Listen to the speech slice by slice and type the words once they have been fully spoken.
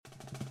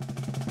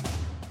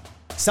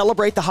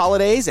Celebrate the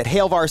holidays at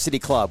Hail Varsity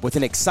Club with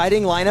an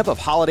exciting lineup of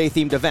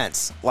holiday-themed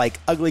events like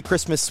Ugly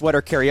Christmas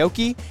Sweater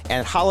Karaoke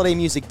and Holiday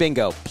Music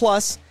Bingo,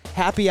 plus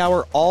happy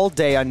hour all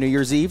day on New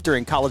Year's Eve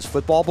during college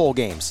football bowl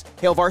games.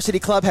 Hail Varsity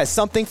Club has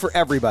something for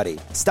everybody.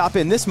 Stop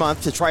in this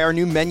month to try our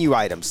new menu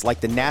items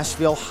like the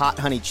Nashville Hot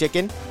Honey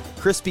Chicken,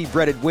 crispy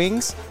breaded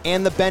wings,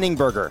 and the Benning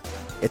Burger.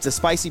 It's a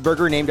spicy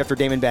burger named after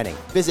Damon Benning.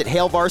 Visit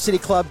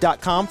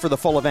HailVarsityClub.com for the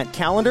full event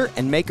calendar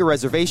and make a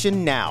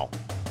reservation now.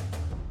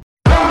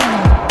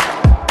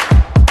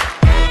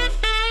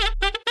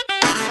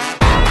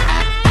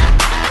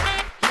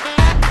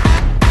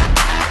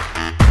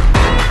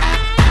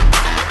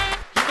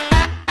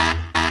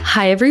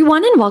 Hi,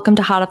 everyone, and welcome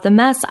to Hot Off the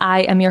Mess.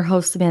 I am your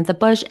host, Samantha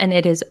Bush, and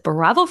it is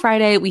Bravo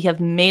Friday. We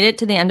have made it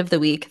to the end of the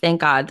week. Thank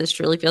God. This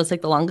truly feels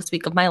like the longest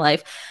week of my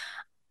life.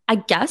 I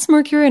guess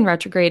Mercury in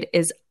retrograde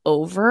is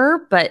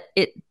over, but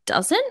it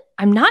doesn't.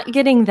 I'm not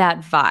getting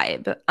that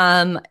vibe.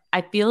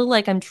 I feel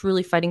like I'm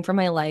truly fighting for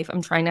my life.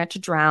 I'm trying not to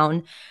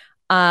drown.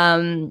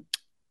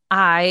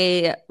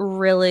 I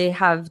really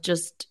have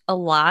just a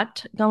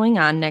lot going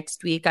on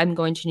next week. I'm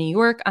going to New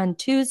York on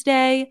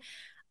Tuesday.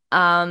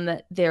 I'm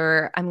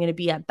going to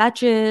be at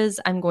Betches.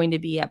 I'm going to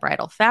be at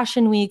Bridal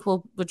Fashion Week,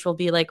 which will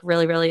be like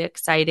really, really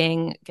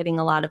exciting, getting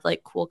a lot of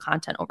like cool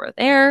content over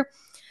there.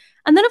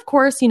 And then, of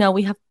course,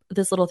 we have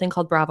this little thing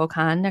called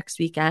BravoCon next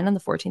weekend on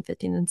the 14th,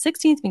 15th, and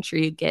 16th. Make sure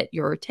you get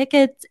your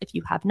tickets. If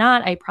you have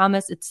not, I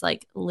promise it's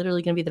like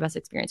literally going to be the best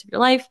experience of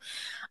your life.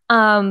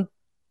 And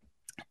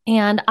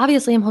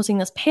obviously I'm hosting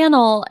this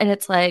panel, and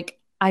it's like,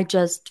 I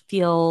just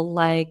feel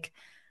like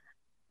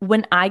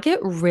when I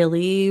get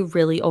really,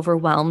 really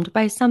overwhelmed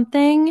by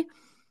something,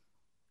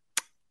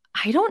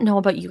 I don't know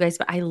about you guys,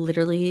 but I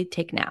literally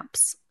take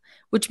naps,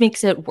 which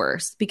makes it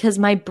worse because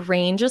my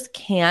brain just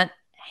can't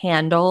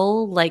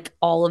handle like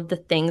all of the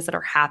things that are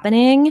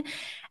happening.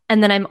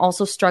 And then I'm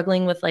also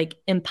struggling with like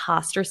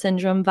imposter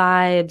syndrome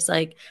vibes.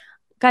 Like,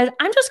 guys,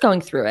 I'm just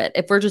going through it.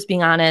 If we're just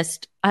being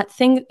honest,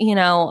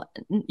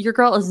 your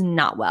girl is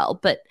not well,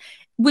 but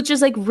which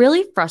is like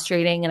really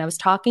frustrating. And I was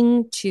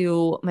talking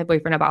to my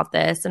boyfriend about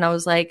this, and I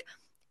was like,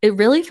 it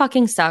really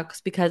fucking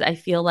sucks because I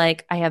feel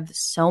like I have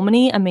so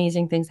many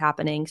amazing things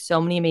happening, so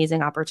many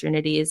amazing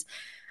opportunities,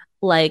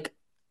 like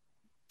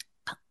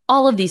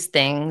all of these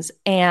things.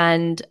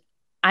 And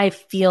I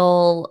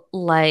feel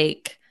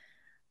like,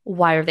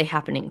 why are they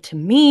happening to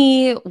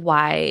me?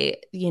 Why,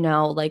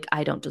 like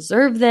I don't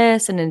deserve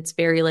this. And it's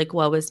very like,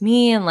 woe is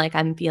me. And like,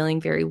 I'm feeling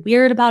very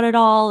weird about it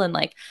all. And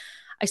like,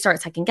 I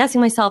start second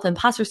guessing myself,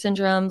 imposter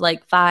syndrome,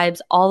 like vibes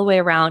all the way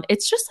around.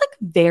 It's just like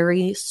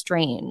very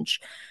strange.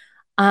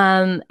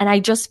 And I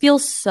just feel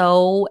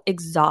so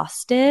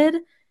exhausted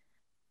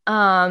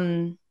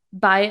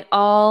by it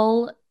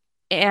all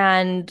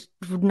and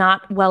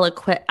not well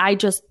equipped. I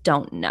just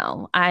don't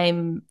know.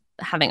 I'm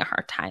having a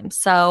hard time.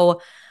 So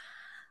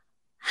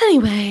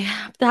anyway,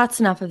 that's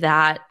enough of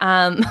that.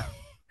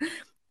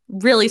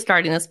 Really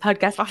starting this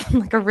podcast off on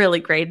like a really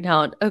great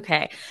note.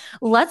 Okay,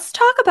 let's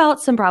talk about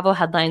some Bravo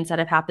headlines that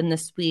have happened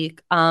this week.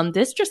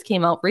 This just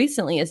came out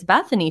recently as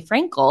Bethenny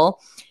Frankel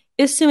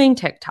is suing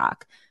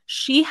TikTok.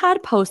 She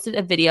had posted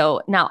a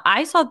video. Now,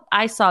 I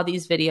saw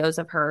these videos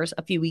of hers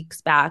a few weeks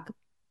back.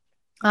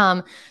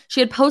 She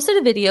had posted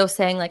a video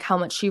saying like how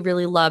much she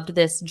really loved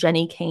this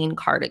Jenni Kayne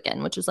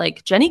cardigan, which is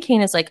like, Jenni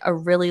Kayne is like a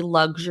really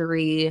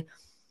luxury,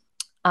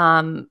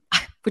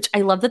 which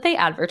I love that they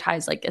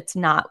advertise like it's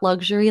not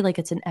luxury, like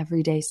it's an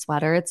everyday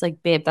sweater. It's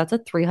like, babe, that's a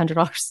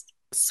 $300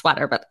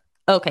 sweater, but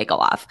okay, go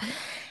off.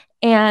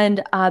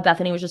 And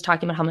Bethenny was just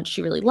talking about how much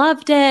she really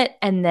loved it.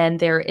 And then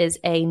there is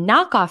a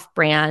knockoff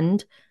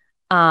brand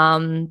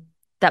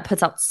that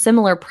puts out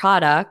similar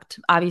product,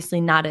 obviously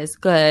not as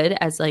good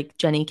as like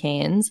Jenni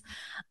Kayne's.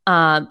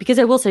 Because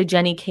I will say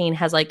Jenni Kayne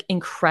has like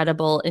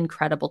incredible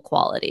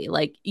quality.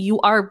 Like you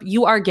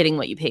are getting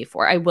what you pay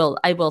for. I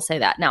will say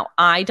that. Now,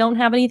 I don't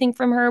have anything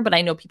from her, but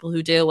I know people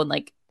who do, and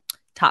like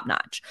top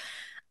notch.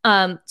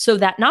 So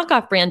that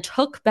knockoff brand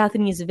took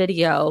Bethenny's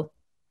video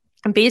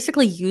and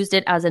basically used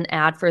it as an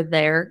ad for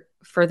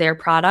their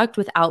product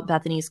without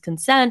Bethenny's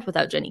consent,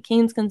 without Jenni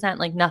Kayne's consent,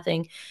 like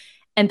nothing.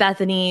 And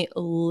Bethenny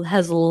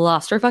has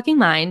lost her fucking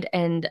mind.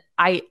 And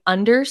I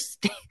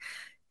understand.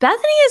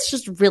 Bethenny is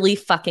just really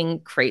fucking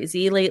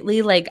crazy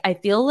lately. Like, I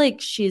feel like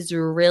she's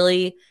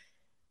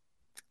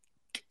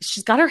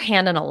got her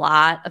hand in a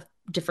lot of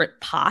different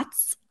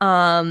pots.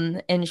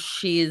 And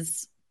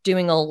she's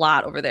doing a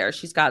lot over there.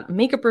 She's got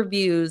makeup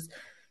reviews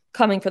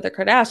coming for the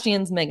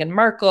Kardashians, Meghan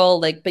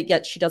Markle, like, but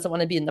yet she doesn't want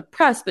to be in the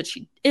press, but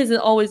she isn't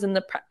always in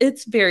the press.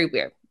 It's very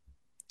weird.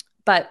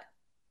 But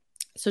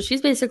so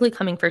she's basically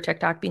coming for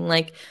TikTok being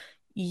like,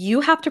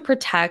 you have to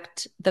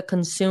protect the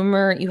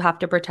consumer. You have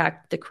to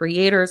protect the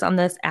creators on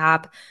this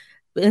app.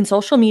 In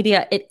social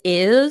media, it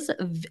is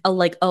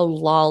like a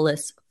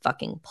lawless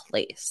fucking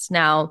place.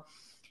 Now,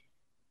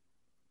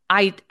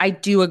 I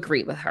do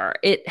agree with her.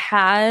 It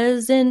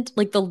hasn't,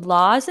 like the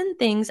laws and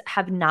things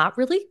have not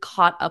really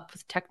caught up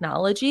with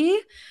technology.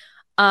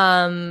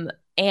 And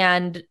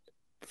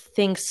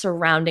things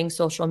surrounding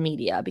social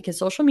media, because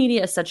social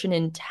media is such an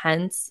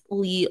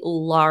intensely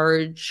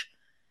large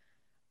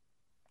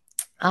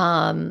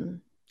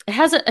it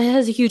has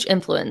a huge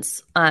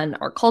influence on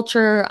our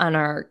culture, on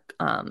our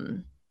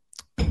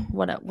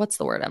what's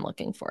the word I'm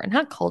looking for?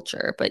 Not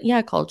culture, but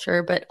yeah,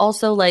 culture, but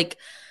also like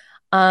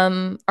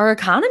our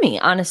economy,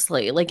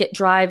 honestly. Like it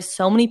drives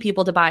so many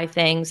people to buy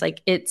things.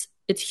 Like it's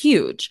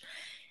huge.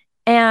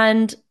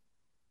 And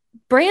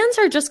brands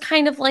are just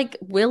kind of like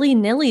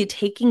willy-nilly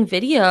taking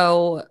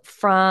video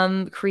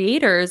from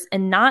creators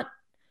and not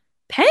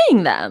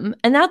paying them.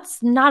 And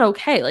that's not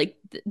okay. Like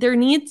there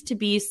needs to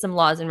be some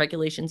laws and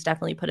regulations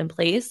definitely put in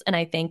place. And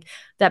I think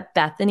that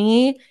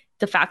Bethany,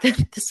 the fact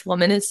that this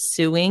woman is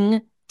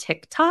suing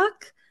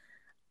TikTok,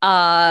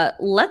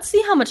 let's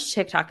see how much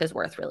TikTok is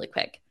worth really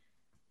quick.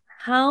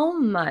 How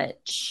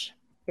much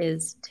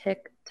is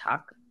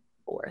TikTok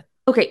worth?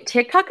 Okay,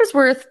 TikTok is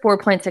worth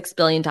 $4.6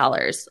 billion.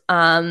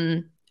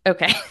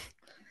 Okay.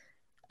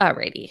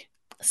 Alrighty.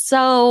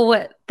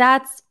 So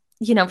that's,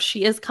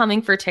 she is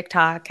coming for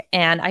TikTok,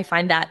 and I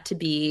find that to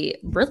be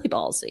really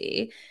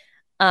ballsy.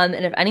 And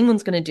if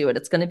anyone's going to do it,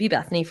 it's going to be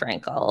Bethany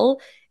Frankel.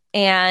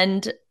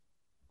 And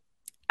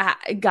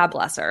God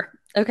bless her.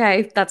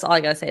 Okay, that's all I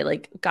gotta say.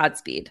 Like,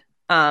 Godspeed.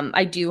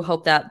 I do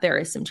hope that there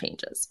is some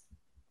changes.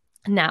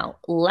 Now,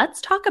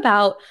 let's talk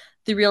about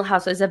the Real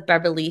Housewives of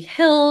Beverly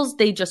Hills.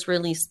 They just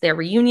released their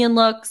reunion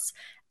looks.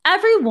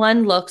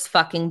 Everyone looks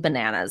fucking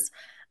bananas.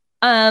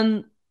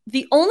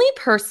 The only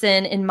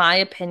person, in my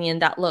opinion,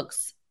 that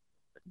looks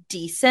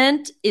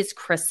decent is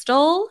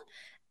Crystal.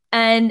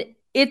 And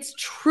it's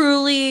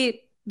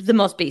truly the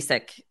most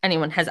basic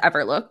anyone has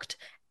ever looked.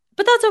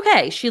 But that's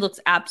okay. She looks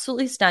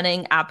absolutely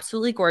stunning,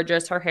 absolutely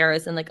gorgeous. Her hair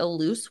is in like a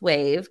loose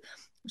wave.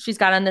 She's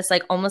got on this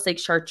like almost like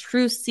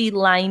chartreusey,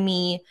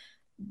 limey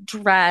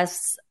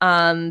dress,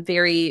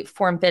 very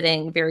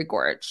form-fitting, very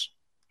gorge.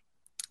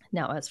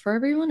 Now, as for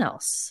everyone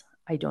else,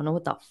 I don't know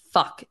what the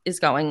fuck is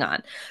going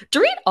on.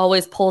 Dorit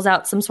always pulls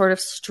out some sort of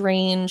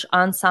strange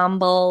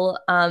ensemble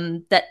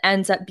that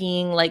ends up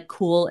being like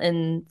cool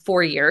in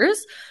 4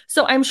 years.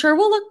 So I'm sure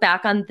we'll look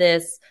back on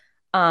this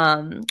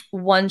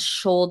one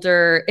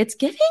shoulder. It's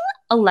giving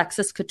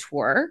Alexis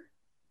Couture,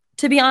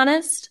 to be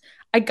honest.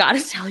 I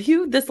gotta tell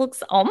you, this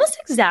looks almost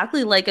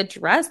exactly like a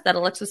dress that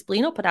Alexis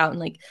Bellino put out in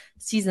like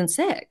season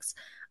 6.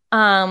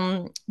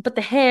 But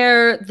the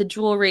hair, the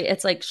jewelry,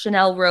 it's like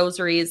Chanel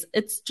rosaries.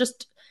 It's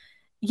just,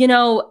 you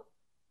know,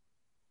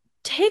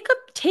 take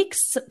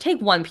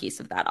one piece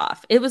of that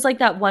off. It was like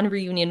that one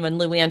reunion when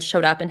Luann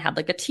showed up and had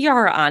like a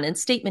tiara on and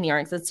statement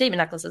earrings and statement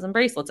necklaces and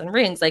bracelets and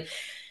rings. Like,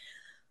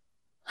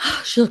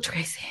 she looked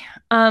crazy.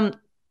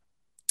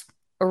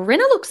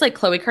 Rinna looks like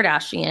Khloe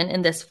Kardashian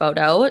in this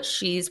photo.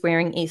 She's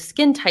wearing a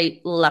skin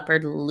tight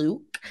leopard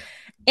look.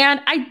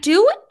 And I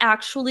do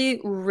actually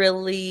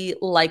really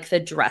like the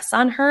dress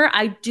on her.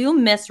 I do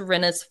miss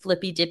Rinna's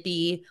flippy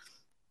dippy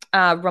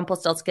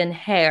Rumpelstiltskin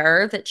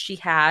hair that she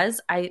has.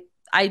 I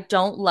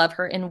don't love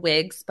her in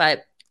wigs,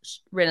 but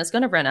Rinna's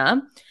gonna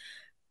Rinna.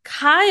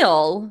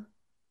 Kyle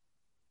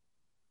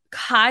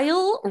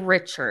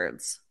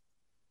Richards.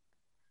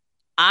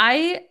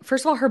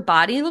 First of all, her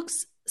body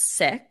looks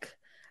sick,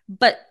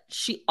 but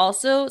she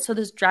also, so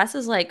this dress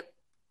is like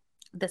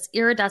this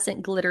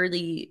iridescent,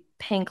 glittery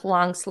pink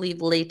long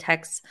sleeve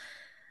latex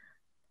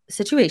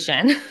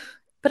situation,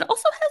 but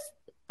also has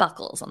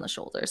buckles on the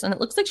shoulders, and it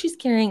looks like she's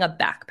carrying a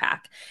backpack.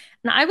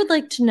 And I would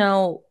like to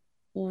know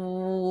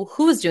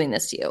who is doing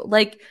this to you.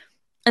 Like,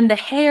 and the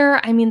hair,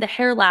 I mean, the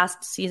hair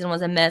last season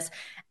was a miss.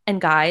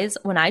 And guys,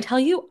 when I tell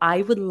you,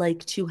 I would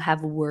like to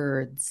have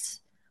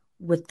words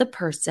with the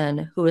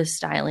person who is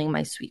styling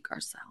my sweet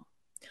Garcelle.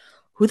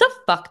 Who the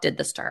fuck did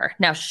this to her?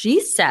 Now,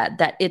 she said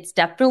that it's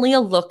definitely a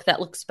look that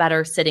looks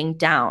better sitting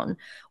down,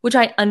 which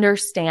I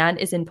understand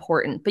is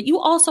important. But you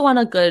also want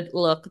a good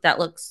look that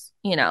looks,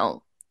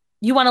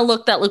 you want a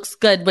look that looks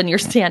good when you're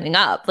standing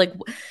up. Like,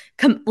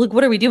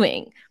 what are we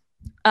doing?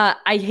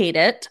 I hate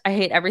it. I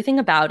hate everything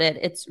about it.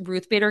 It's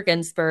Ruth Bader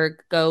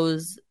Ginsburg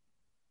goes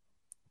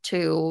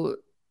to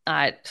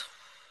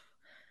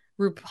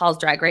RuPaul's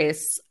Drag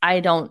Race. I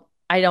don't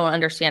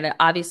understand it.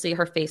 Obviously,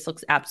 her face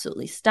looks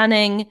absolutely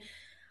stunning.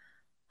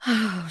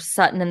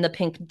 Sutton in the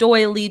pink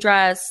doily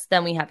dress.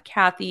 Then we have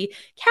Kathy.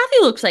 Kathy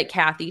looks like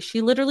Kathy.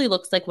 She literally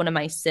looks like one of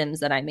my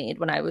Sims that I made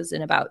when I was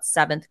in about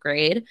 7th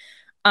grade.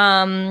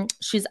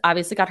 She's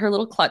obviously got her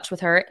little clutch with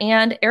her.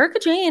 And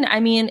Erika Jayne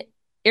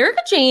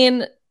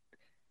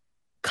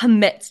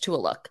commits to a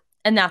look.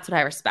 And that's what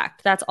I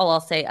respect. That's all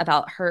I'll say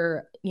about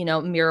her,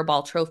 mirror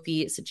ball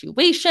trophy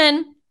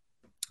situation.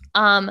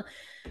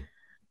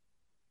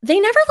 They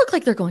never look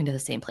like they're going to the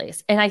same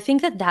place. And I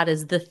think that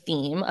is the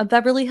theme of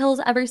Beverly Hills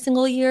every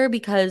single year,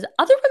 because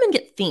other women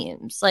get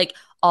themes like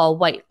all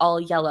white, all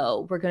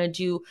yellow. We're going to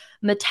do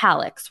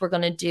metallics. We're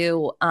going to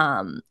do,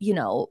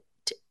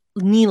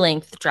 knee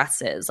length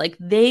dresses. Like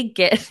they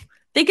get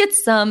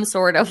some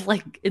sort of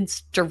like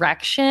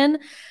direction.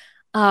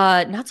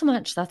 Not so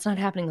much. That's not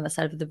happening on the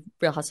side of the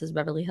Real Houses of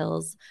Beverly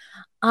Hills.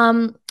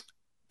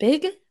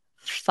 Big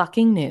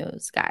fucking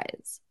news,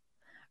 guys.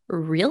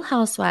 Real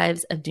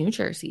Housewives of New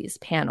Jersey's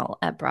panel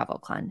at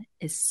BravoCon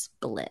is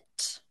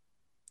split.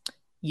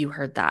 You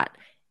heard that.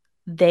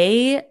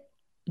 They,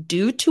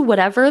 due to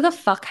whatever the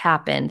fuck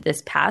happened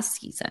this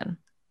past season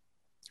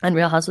on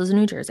Real Housewives of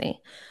New Jersey,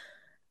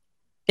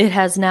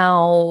 there's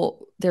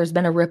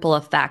been a ripple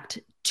effect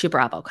to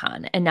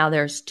BravoCon. And now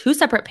there's two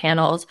separate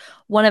panels.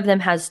 One of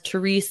them has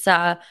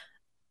Teresa,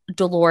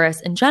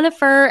 Dolores, and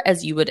Jennifer,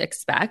 as you would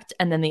expect.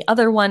 And then the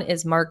other one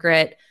is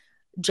Margaret,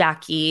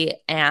 Jackie,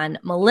 and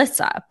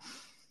Melissa.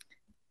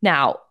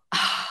 Now,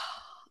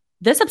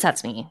 this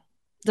upsets me.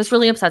 This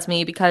really upsets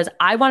me because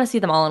I want to see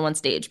them all on one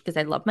stage because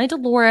I love my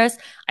Dolores.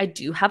 I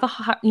do have a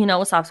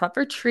soft spot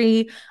for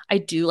Tree. I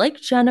do like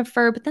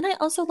Jennifer, but then I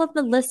also love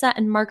Melissa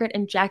and Margaret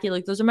and Jackie.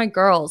 Like, those are my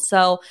girls.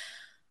 So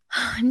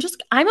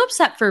I'm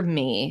upset for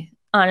me.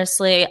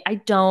 Honestly, I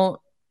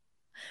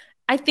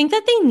think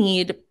that they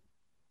need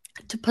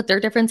to put their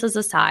differences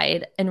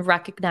aside and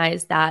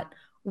recognize that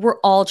we're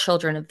all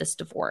children of this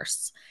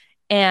divorce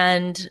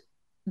and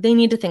they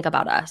need to think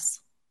about us,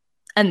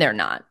 and they're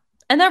not.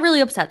 And that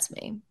really upsets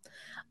me.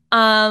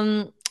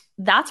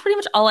 That's pretty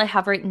much all I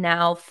have right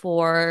now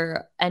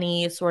for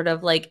any sort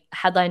of like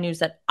headline news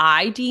that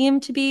I deem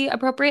to be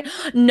appropriate.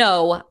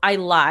 No, I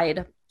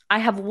lied. I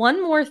have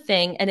one more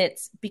thing, and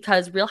it's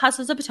because Real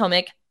Housewives of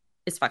Potomac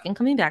is fucking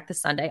coming back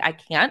this Sunday. I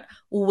can't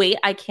wait.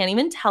 I can't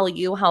even tell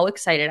you how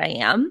excited I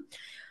am.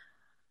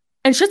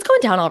 And shit's going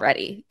down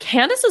already.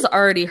 Candace is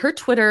already, her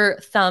Twitter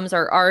thumbs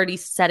are already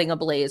setting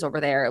ablaze over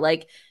there.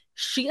 Like,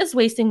 she is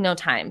wasting no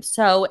time.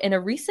 So in a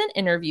recent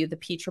interview, the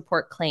Peach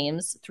Report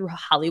claims through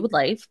Hollywood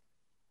Life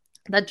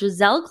that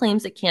Giselle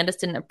claims that Candace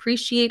didn't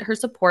appreciate her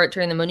support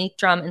during the Monique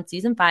drama in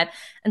season 5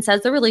 and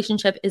says the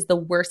relationship is the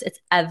worst it's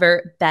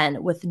ever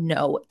been with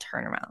no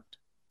turnaround.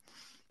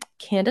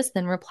 Candace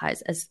then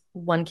replies as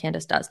one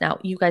Candace does. Now,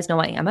 you guys know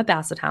I am a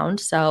Basset Hound,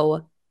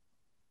 so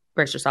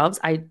brace yourselves.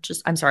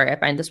 I'm sorry, I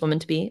find this woman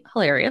to be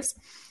hilarious.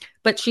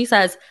 But she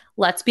says,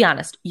 let's be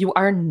honest, you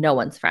are no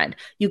one's friend.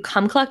 You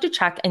come collect a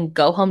check and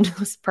go home to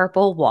those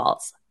purple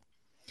walls.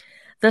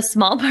 The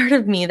small part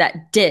of me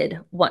that did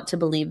want to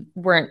believe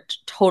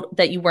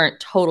that you weren't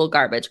total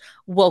garbage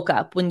woke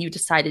up when you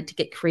decided to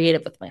get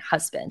creative with my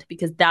husband,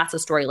 because that's a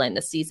storyline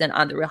this season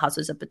on The Real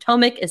Housewives of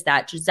Potomac, is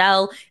that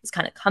Giselle is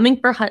kind of coming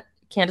for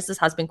Candace's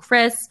husband,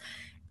 Chris.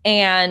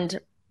 And,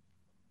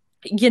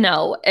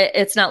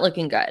 it's not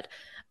looking good.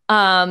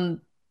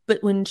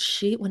 But when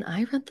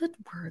I read the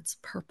words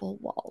purple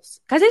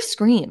walls, guys, I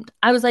screamed.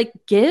 I was like,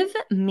 give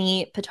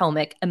me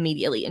Potomac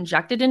immediately.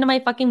 Inject it into my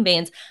fucking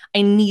veins.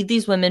 I need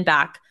these women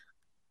back.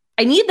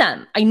 I need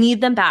them. I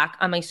need them back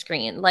on my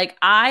screen. Like,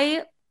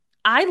 I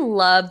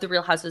love the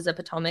Real Housewives of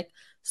Potomac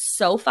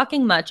so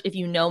fucking much. If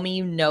you know me,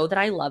 you know that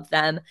I love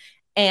them.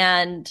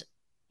 And,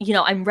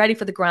 I'm ready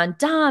for the Grand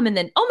Dame. And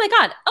then, oh my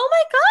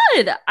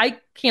God, I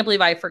can't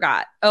believe I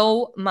forgot.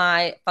 Oh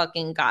my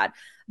fucking God.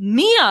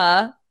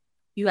 Mia.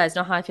 You guys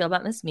know how I feel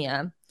about Miss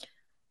Mia.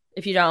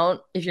 If you're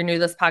new to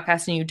this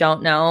podcast and you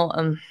don't know,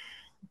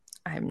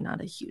 I'm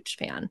not a huge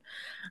fan.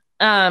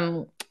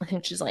 I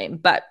think she's lame,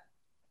 but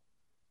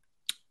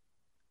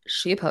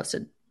she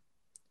posted,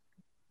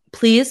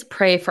 please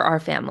pray for our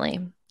family.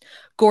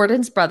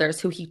 Gordon's brothers,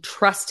 who he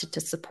trusted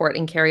to support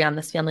and carry on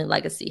this family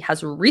legacy,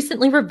 has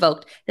recently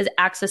revoked his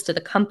access to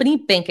the company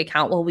bank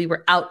account while we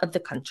were out of the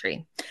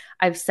country.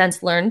 I've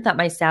since learned that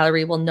my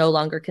salary will no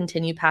longer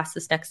continue past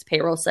this next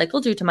payroll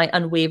cycle due to my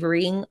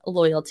unwavering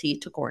loyalty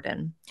to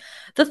Gordon.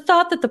 The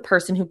thought that the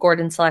person who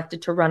Gordon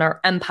selected to run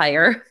our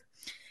empire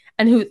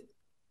and who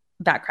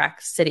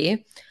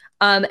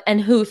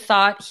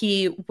thought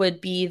he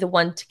would be the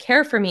one to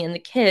care for me and the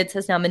kids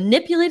has now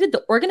manipulated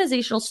the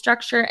organizational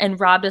structure and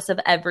robbed us of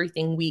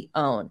everything we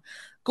own.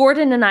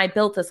 Gordon and I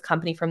built this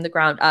company from the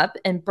ground up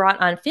and brought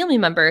on family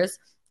members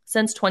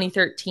since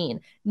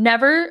 2013.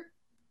 Never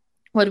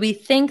would we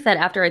think that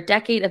after a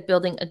decade of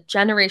building a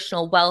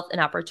generational wealth and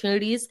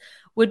opportunities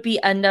would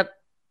be end up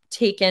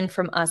taken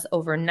from us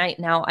overnight.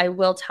 Now, I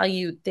will tell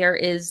you, there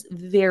is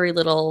very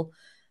little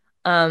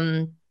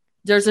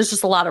there's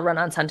just a lot of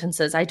run-on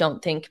sentences. I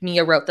don't think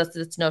Mia wrote this.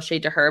 It's no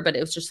shade to her, but it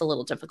was just a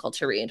little difficult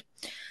to read.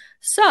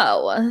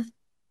 So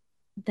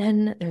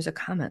then there's a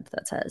comment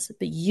that says,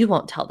 but you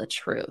won't tell the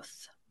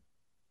truth.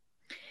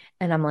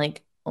 And I'm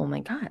like, oh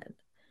my God.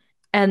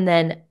 And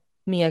then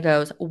Mia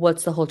goes,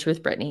 what's the whole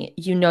truth, Brittany?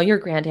 You know your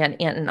granddad,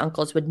 aunt, and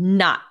uncles would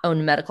not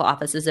own medical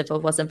offices if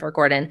it wasn't for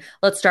Gordon.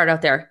 Let's start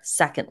out there.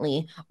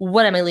 Secondly,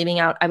 what am I leaving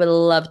out? I would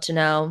love to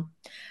know.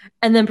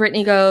 And then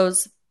Brittany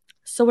goes,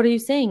 so what are you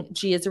saying?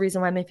 G is the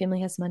reason why my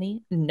family has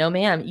money? No,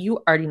 ma'am.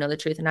 You already know the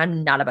truth, and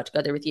I'm not about to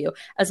go there with you.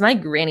 As my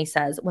granny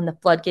says, when the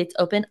floodgates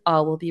open,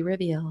 all will be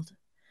revealed.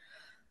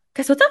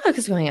 Guys, what the fuck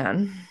is going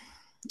on?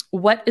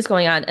 What is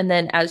going on? And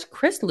then as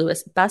Chris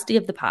Lewis, bestie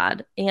of the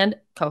pod and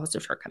co-host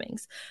of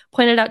Shortcomings,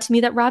 pointed out to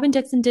me that Robin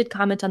Dixon did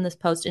comment on this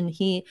post, and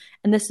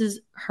this is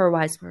her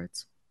wise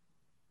words.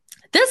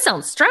 This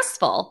sounds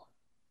stressful.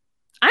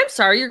 I'm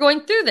sorry you're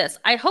going through this.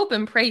 I hope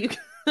and pray you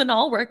can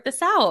all work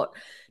this out.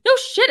 No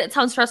shit, it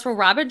sounds stressful,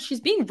 Robin. She's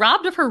being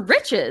robbed of her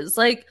riches.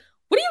 Like,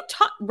 What are you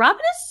talking? Robin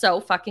is so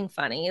fucking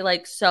funny,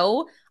 like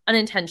so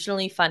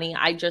unintentionally funny.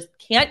 I just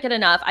can't get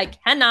enough. I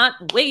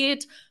cannot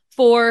wait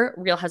for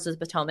Real Housewives of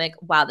Potomac.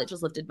 Wow, that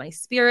just lifted my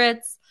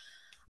spirits.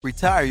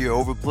 Retire your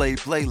overplayed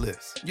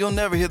playlist. You'll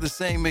never hear the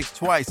same mix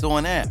twice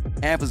on AMP.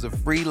 AMP is a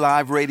free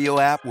live radio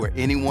app where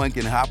anyone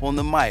can hop on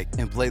the mic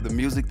and play the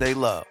music they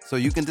love, so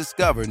you can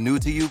discover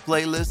new-to-you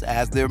playlists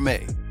as they're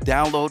made.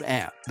 Download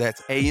AMP,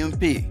 that's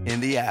AMP,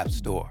 in the App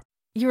Store.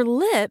 Your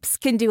lips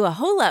can do a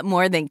whole lot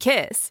more than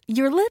kiss.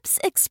 Your lips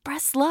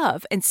express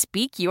love and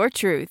speak your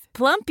truth.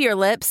 Plump your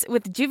lips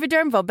with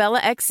Juvederm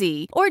Volbella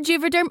XC or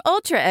Juvederm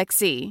Ultra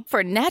XC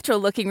for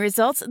natural-looking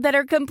results that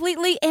are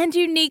completely and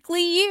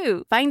uniquely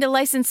you. Find a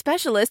licensed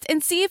specialist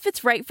and see if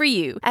it's right for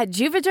you at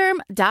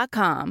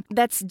Juvederm.com.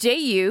 That's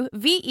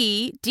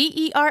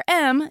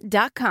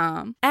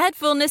JUVEDERM.com. Add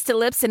fullness to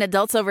lips in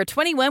adults over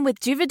 21 with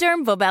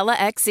Juvederm Volbella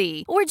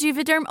XC or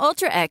Juvederm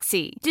Ultra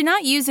XC. Do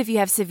not use if you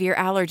have severe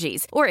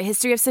allergies or a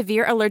history of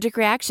severe allergic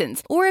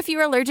reactions, or if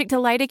you're allergic to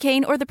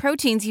lidocaine or the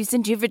proteins used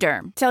in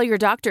Juvederm. Tell your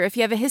doctor if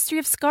you have a history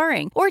of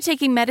scarring or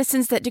taking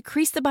medicines that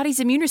decrease the body's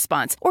immune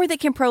response or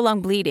that can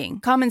prolong bleeding.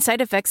 Common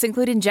side effects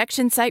include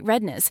injection site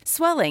redness,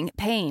 swelling,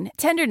 pain,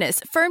 tenderness,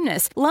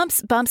 firmness,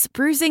 lumps, bumps,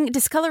 bruising,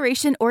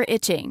 discoloration, or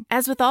itching.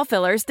 As with all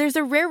fillers, there's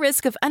a rare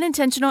risk of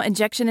unintentional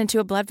injection into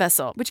a blood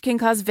vessel, which can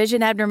cause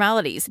vision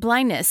abnormalities,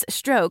 blindness,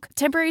 stroke,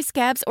 temporary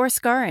scabs, or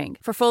scarring.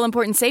 For full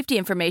important safety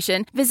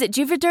information, visit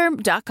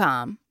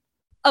Juvederm.com.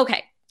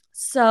 Okay,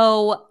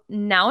 so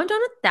now I'm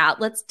done with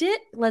that. Let's get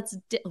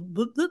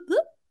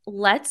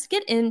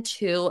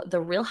into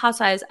the Real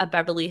Housewives of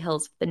Beverly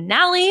Hills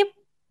finale.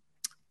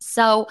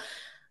 So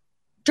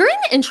during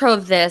the intro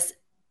of this,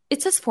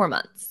 it says 4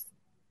 months.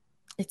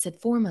 It said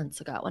 4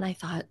 months ago, and I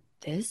thought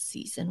this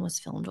season was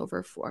filmed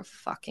over 4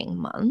 fucking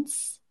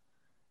months.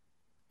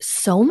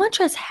 So much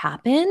has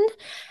happened,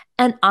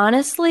 and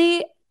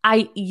honestly,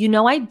 I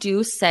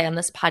do say on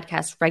this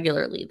podcast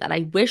regularly that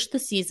I wish the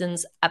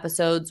season's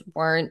episodes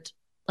weren't,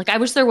 like, I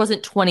wish there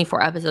wasn't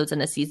 24 episodes in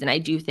a season. I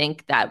do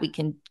think that we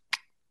can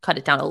cut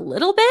it down a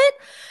little bit,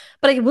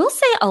 but I will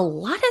say a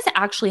lot has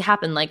actually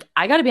happened. Like,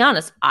 I got to be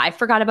honest, I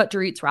forgot about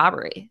Dorit's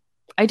robbery.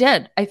 I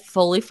did. I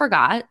fully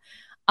forgot.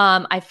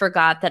 I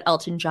forgot that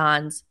Elton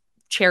John's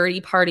charity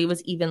party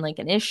was even like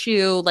an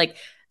issue. Like,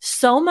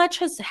 so much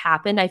has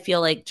happened, I feel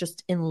like,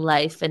 just in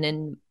life and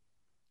in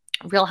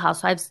Real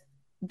Housewives,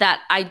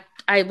 that I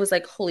was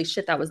like, holy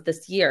shit, that was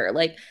this year.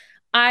 Like,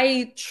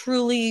 I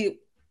truly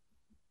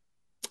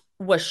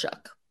was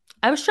shook.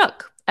 I was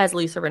shook, as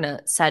Lisa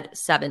Rinna said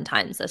 7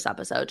 times this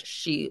episode.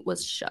 She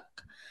was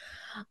shook.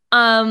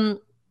 I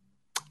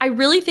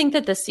really think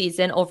that this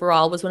season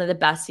overall was one of the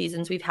best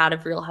seasons we've had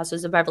of Real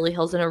Housewives of Beverly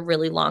Hills in a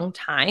really long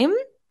time.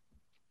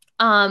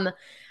 I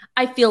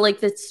feel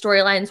like the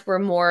storylines were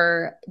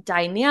more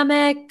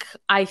dynamic.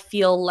 I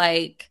feel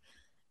like,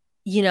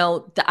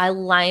 the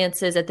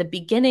alliances at the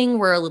beginning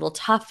were a little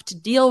tough to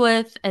deal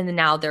with, and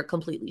now they're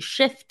completely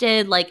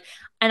shifted. Like,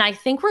 and I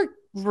think we're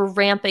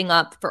ramping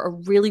up for a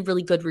really,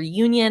 really good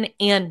reunion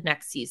and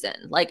next season.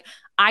 Like,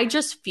 I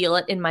just feel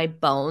it in my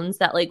bones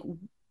that, like,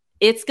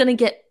 it's going to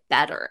get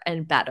better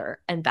and better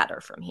and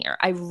better from here.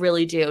 I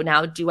really do.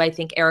 Now, do I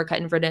think Erika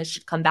and Rinna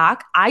should come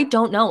back? I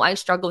don't know. I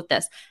struggle with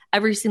this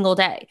every single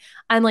day.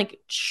 I'm like,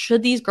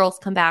 should these girls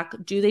come back?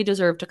 Do they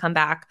deserve to come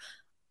back?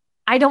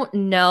 I don't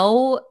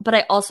know, but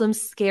I also am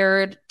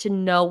scared to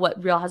know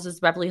what Real Housewives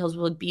of Beverly Hills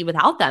would be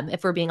without them,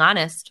 if we're being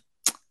honest.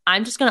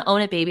 I'm just going to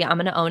own it, baby. I'm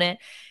going to own it.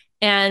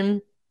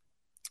 And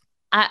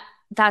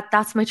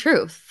that's my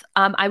truth.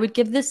 I would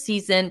give this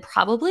season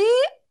I would give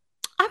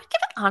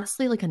it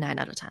honestly like a 9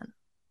 out of 10.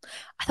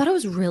 I thought it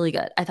was really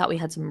good. I thought we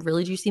had some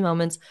really juicy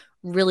moments,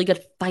 really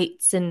good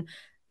fights, and,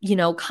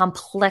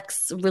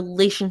 complex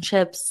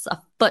relationships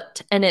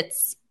afoot. And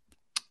it's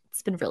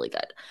been really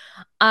good.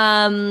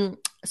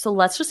 So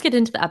let's just get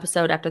into the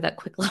episode after that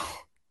quick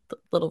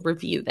little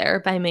review there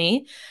by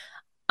me.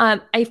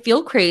 I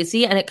feel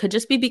crazy, and it could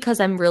just be because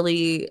I'm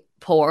really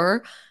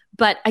poor,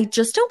 but I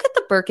just don't get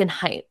the Birkin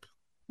hype.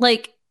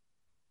 Like,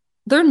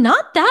 they're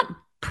not that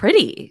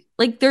pretty.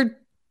 Like,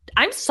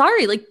 I'm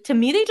sorry. Like, to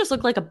me, they just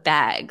look like a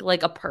bag,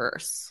 like a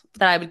purse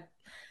that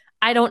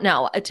I don't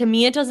know. To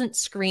me, it doesn't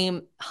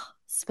scream,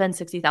 spend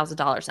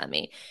 $60,000 on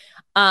me.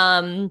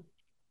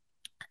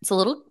 It's a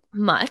little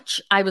much.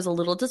 I was a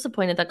little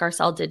disappointed that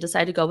Garcelle did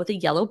decide to go with a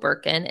yellow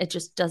Birkin. It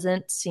just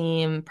doesn't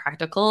seem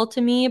practical to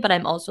me, but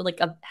I'm also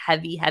like a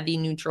heavy, heavy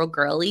neutral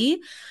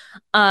girly.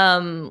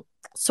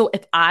 So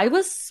if I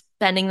was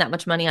spending that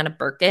much money on a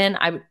Birkin,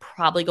 I would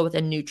probably go with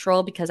a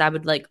neutral, because I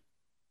would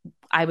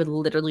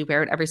literally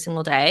wear it every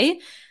single day.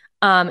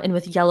 And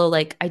with yellow,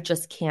 like, I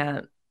just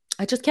can't,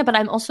 but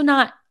I'm also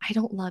not, I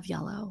don't love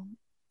yellow.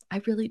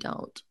 I really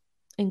don't.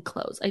 In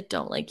clothes, I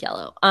don't like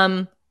yellow.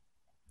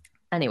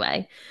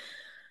 Anyway,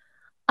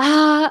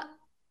 I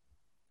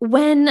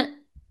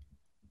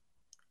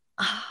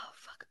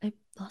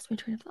lost my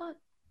train of thought.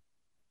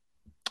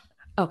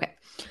 Okay.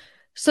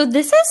 So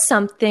this is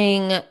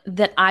something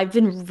that I've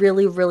been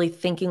really, really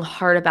thinking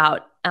hard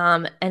about.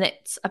 And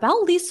it's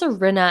about Lisa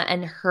Rinna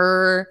and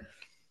her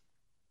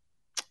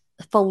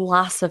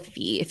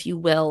philosophy, if you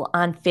will,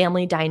 on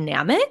family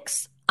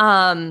dynamics.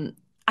 I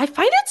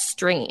find it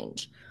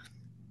strange.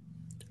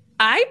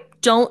 I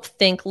don't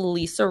think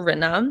Lisa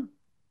Rinna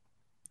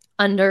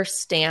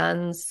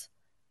understands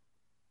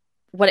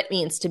what it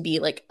means to be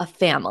like a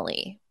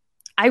family.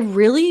 I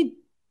really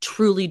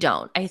truly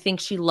don't. I think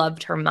she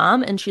loved her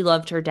mom and she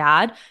loved her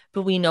dad,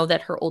 but we know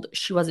that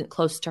she wasn't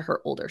close to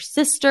her older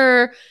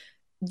sister.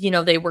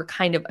 They were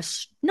kind of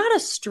not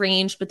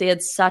estranged, but they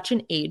had such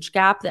an age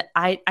gap that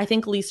I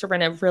think Lisa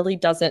Rinna really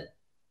doesn't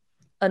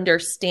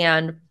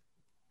understand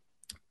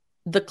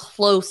the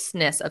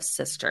closeness of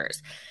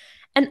sisters.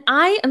 And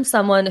I am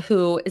someone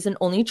who is an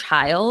only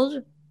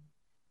child,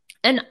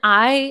 and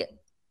I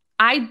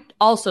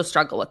also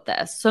struggle with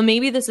this. So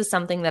maybe this is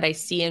something that I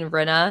see in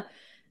Rinna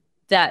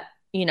that,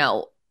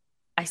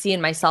 I see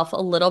in myself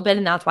a little bit,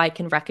 and that's why I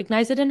can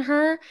recognize it in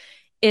her,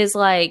 is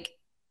like,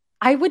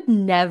 I would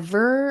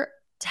never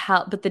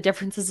tell, but the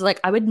difference is like,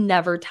 I would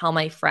never tell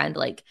my friend,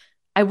 like,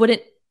 I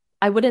wouldn't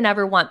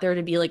ever want there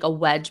to be like a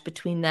wedge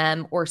between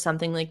them or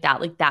something like that.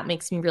 Like, that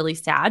makes me really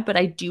sad. But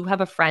I do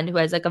have a friend who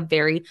has like a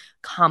very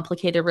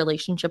complicated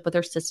relationship with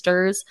her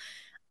sisters.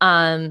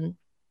 And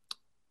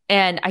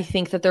I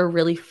think that they're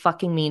really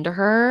fucking mean to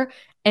her,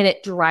 and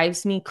it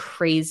drives me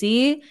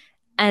crazy.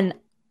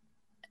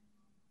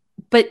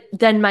 But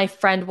then my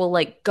friend will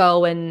like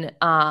go and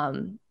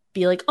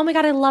be like, oh my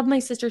God, I love my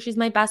sister. She's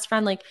my best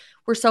friend. Like,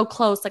 we're so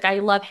close. Like, I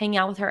love hanging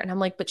out with her. And I'm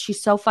like, but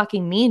she's so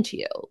fucking mean to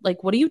you.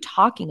 Like, what are you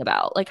talking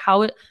about? Like,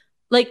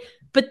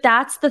 but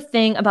that's the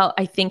thing about,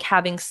 I think,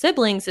 having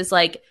siblings is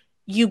like,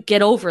 you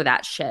get over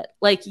that shit.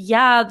 Like,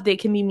 yeah, they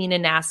can be mean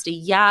and nasty.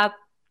 Yeah,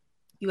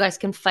 you guys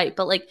can fight,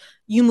 but like,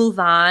 you move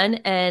on,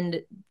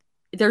 and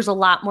there's a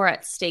lot more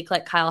at stake,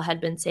 like Kyle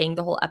had been saying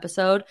the whole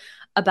episode,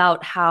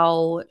 about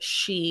how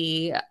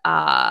she,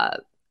 there's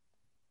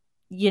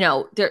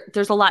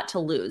a lot to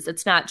lose.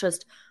 It's not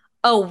just,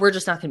 oh, we're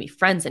just not going to be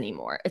friends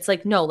anymore. It's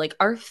like, no, like,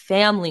 our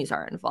families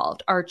are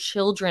involved. Our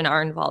children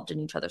are involved in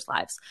each other's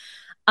lives.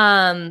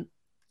 And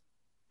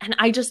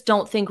I just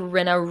don't think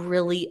Rinna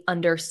really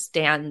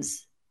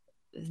understands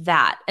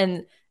that.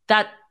 And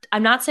that,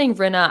 I'm not saying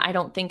Rinna, I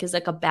don't think, is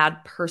like a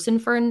bad person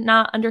for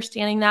not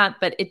understanding that,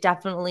 but it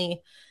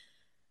definitely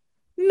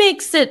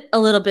makes it a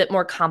little bit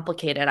more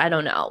complicated. I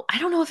don't know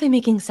if I'm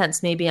making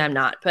sense. Maybe I'm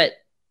not, but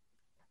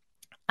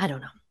I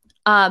don't know.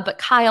 But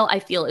Kyle, I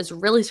feel, is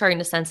really starting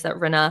to sense that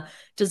Rinna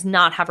does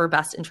not have her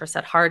best interests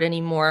at heart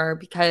anymore,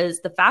 because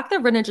the fact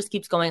that Rinna just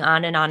keeps going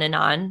on and on and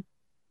on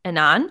and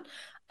on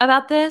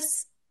about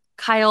this,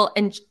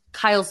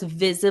 Kyle's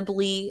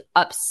visibly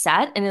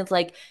upset, and it's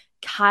like,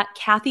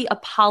 Kathy,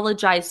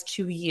 apologize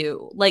to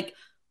you. Like,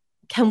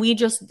 can we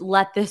just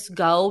let this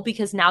go?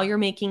 Because now you're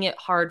making it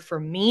hard for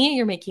me.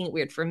 You're making it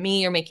weird for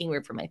me. You're making it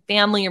weird for my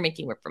family. You're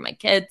making it weird for my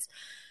kids.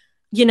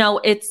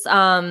 It's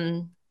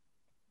a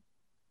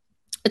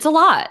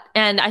lot.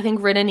 And I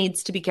think Rinna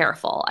needs to be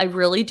careful. I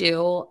really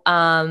do.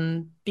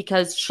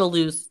 Because she'll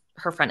lose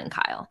her friend in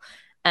Kyle.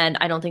 And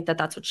I don't think that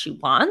that's what she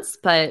wants.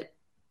 But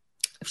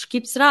if she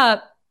keeps it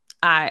up,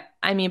 but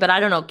I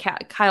don't know.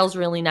 Kyle's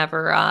really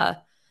never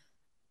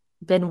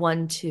been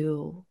one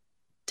to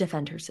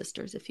defend her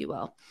sisters, if you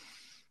will.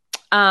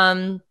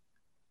 I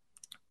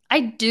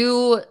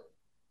do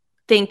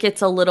think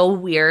it's a little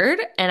weird,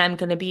 and I'm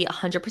going to be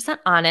 100%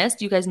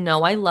 honest. You guys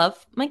know I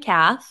love my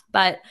Kath,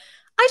 but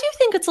I do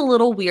think it's a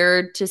little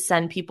weird to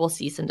send people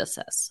cease and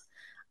desist.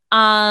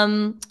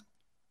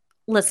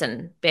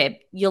 Listen, babe,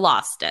 you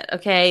lost it,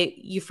 okay?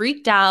 You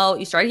freaked out.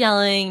 You started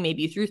yelling.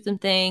 Maybe you threw some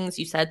things.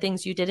 You said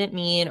things you didn't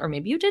mean, or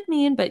maybe you did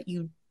mean, but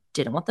you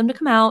didn't want them to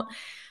come out.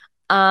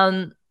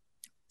 And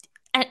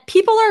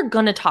people are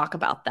going to talk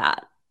about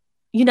that.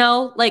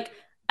 Like,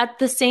 at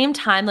the same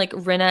time, like,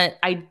 Rinna,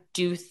 I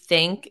do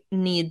think,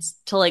 needs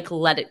to like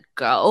let it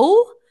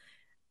go.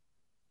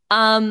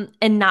 And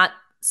not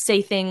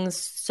say things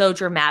so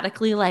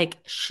dramatically, like,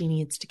 she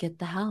needs to get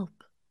the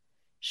help.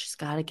 She's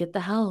got to get the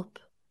help.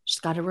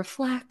 She's got to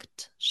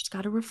reflect.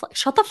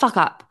 Shut the fuck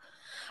up.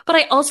 But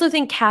I also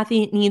think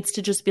Kathy needs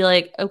to just be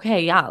like,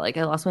 okay, yeah, like,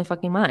 I lost my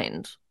fucking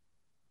mind.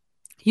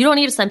 You don't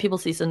need to send people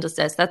cease and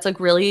desist. That's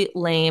like really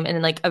lame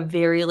and like a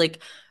very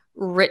like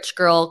rich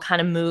girl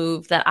kind of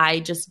move that I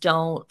just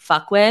don't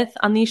fuck with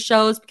on these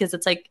shows, because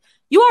it's like,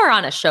 you are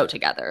on a show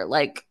together.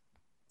 Like,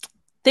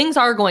 things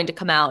are going to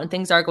come out and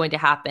things are going to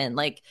happen.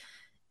 Like,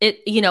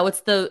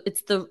 it's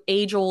the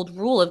age-old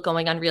rule of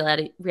going on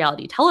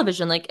reality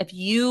television. Like, if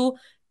you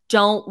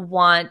don't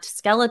want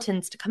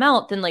skeletons to come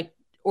out, then like,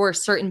 or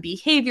certain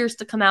behaviors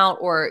to come out,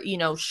 or,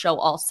 show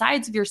all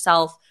sides of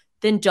yourself,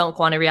 then don't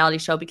go on a reality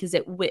show, because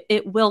it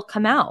will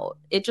come out.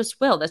 It just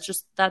will.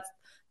 That's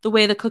the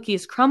way the cookie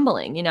is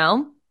crumbling,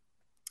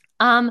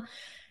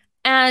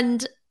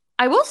 And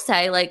I will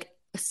say, like,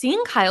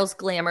 seeing Kyle's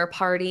glamour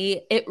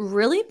party, it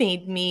really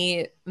made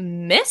me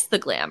miss the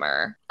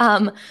glamour.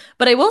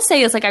 But I will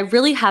say is like, I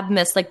really have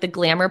missed like the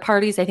glamour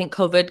parties. I think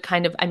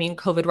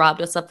COVID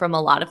robbed us up from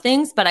a lot of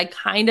things, but I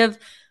kind of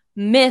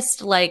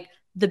missed like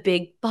the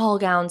big ball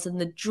gowns and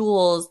the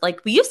jewels.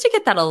 Like we used to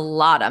get that a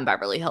lot on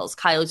Beverly Hills.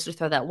 Kyle used to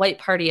throw that white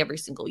party every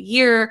single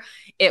year.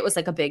 It was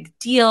like a big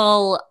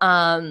deal.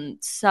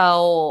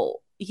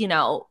 So, you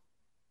know,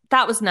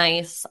 that was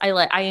nice.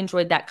 I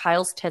enjoyed that.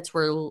 Kyle's tits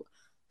were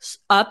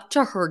up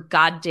to her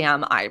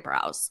goddamn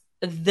eyebrows.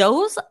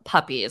 Those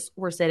puppies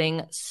were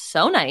sitting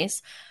so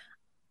nice.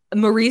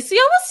 Mauricio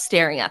was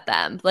staring at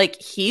them like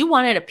he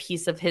wanted a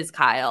piece of his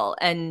Kyle,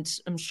 and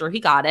I'm sure he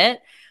got it.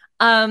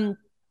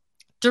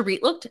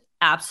 Dorit looked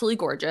absolutely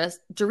gorgeous.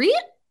 Dorit,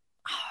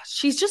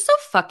 she's just so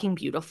fucking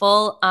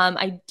beautiful.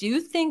 I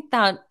do think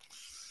that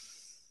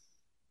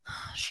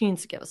she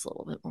needs to give us a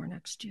little bit more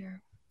next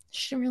year.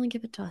 She didn't really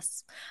give it to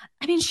us.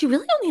 I mean, she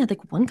really only had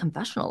like one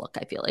confessional look.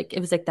 I feel like it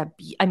was like that.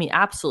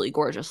 Absolutely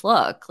gorgeous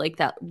look, like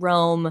that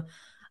Rome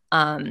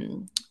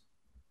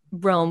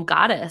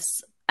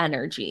goddess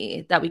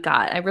energy that we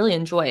got. I really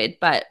enjoyed,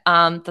 but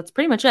that's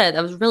pretty much it.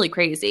 That was really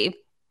crazy.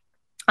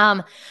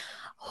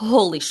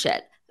 Holy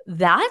shit.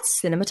 That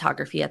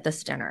cinematography at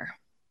this dinner.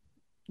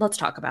 Let's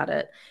talk about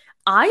it.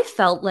 I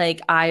felt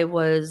like I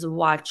was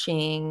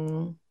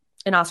watching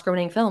an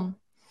Oscar-winning film.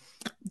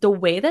 The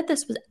way that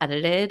this was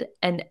edited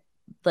and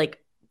like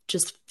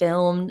just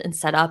filmed and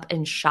set up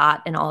and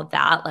shot and all of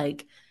that,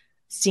 like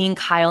seeing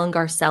Kyle and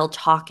Garcelle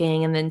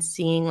talking and then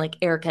seeing like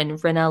Erika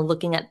and Rinna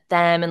looking at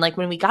them. And like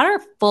when we got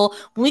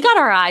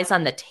our eyes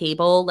on the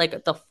table,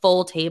 like the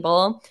full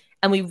table,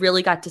 and we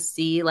really got to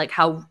see like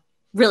how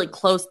really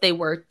close they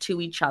were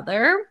to each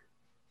other,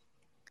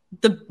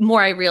 the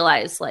more I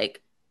realized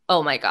like,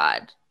 oh my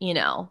God, you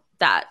know,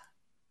 that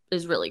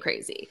is really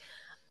crazy.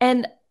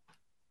 And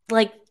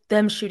like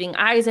them shooting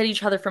eyes at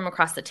each other from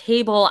across the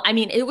table. I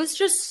mean, it was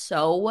just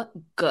so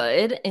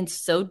good and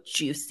so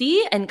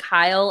juicy. And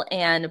Kyle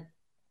and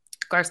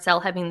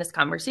Garcelle having this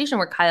conversation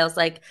where Kyle's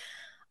like,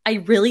 I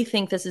really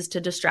think this is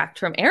to distract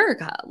from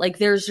Erika. Like,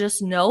 there's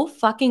just no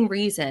fucking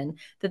reason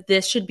that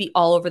this should be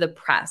all over the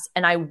press.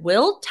 And I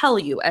will tell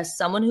you, as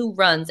someone who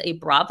runs a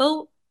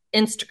Bravo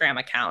Instagram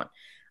account,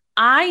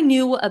 I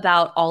knew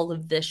about all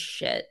of this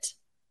shit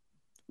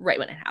right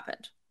when it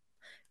happened.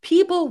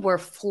 People were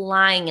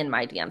flying in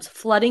my DMs,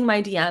 flooding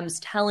my DMs,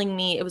 telling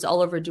me it was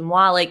all over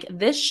Deuxmoi. Like,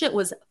 this shit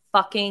was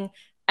fucking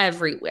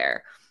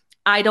everywhere.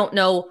 I don't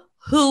know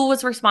who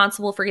was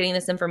responsible for getting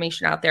this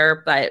information out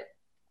there, but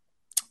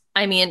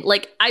I mean,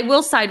 like, I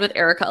will side with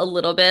Erika a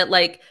little bit.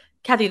 Like,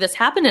 Kathy, this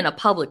happened in a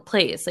public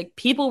place. Like,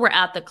 people were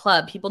at the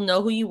club. People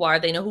know who you are.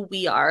 They know who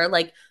we are.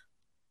 Like,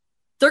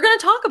 they're going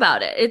to talk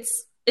about it.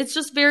 It's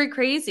just very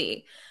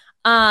crazy.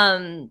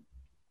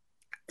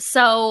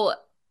 So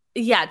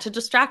yeah, to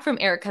distract from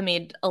Erika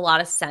made a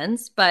lot of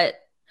sense, but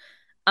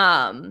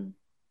I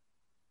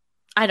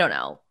don't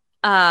know.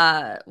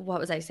 What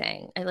was I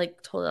saying? I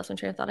like totally lost my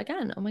train of thought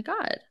again. Oh my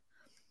God.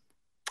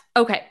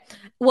 Okay.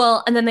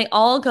 Well, and then they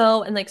all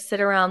go and like sit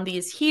around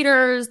these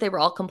heaters. They were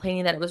all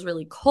complaining that it was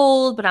really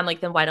cold, but I'm like,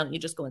 then why don't you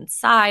just go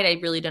inside? I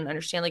really didn't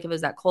understand like if it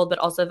was that cold, but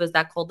also if it was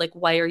that cold, like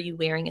why are you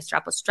wearing a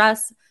strapless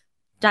dress,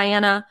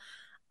 Diana?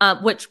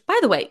 Which, by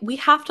the way, we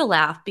have to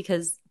laugh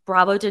because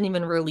Bravo didn't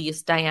even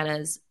release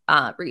Diana's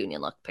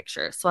reunion look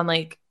picture. So I'm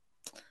like,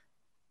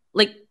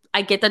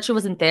 I get that she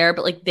wasn't there,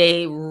 but like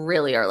they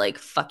really are like,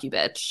 fuck you,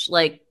 bitch.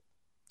 Like,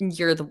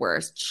 you're the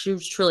worst. She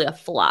was truly a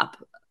flop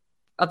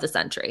of the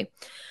century.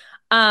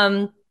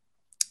 And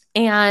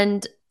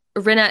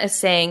Rinna is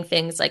saying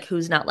things like,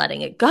 who's not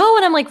letting it go?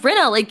 And I'm like,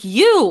 Rinna, like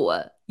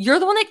you're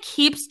the one that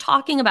keeps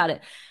talking about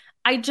it.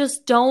 I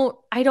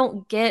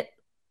don't get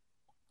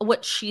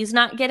what she's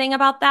not getting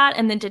about that.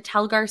 And then to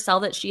tell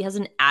Garcelle that she has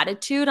an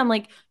attitude, I'm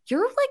like,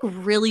 you're like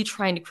really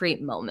trying to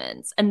create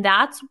moments. And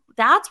that's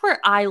where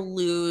I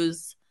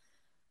lose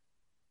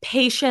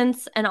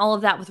patience and all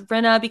of that with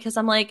Rinna, because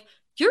I'm like,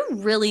 you're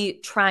really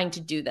trying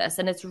to do this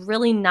and it's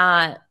really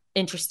not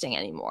interesting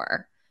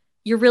anymore.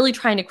 You're really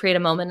trying to create a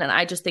moment, and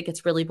I just think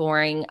it's really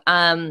boring.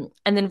 And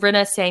then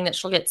Rinna saying that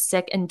she'll get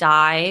sick and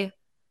die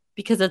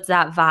because it's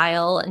that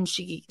vile, and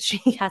she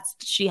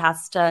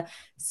has to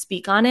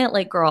speak on it.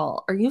 Like,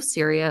 girl, are you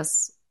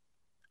serious?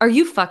 Are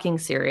you fucking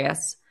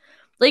serious?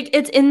 Like,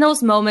 it's in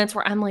those moments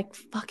where I'm like,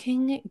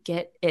 fucking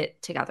get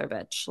it together,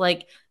 bitch.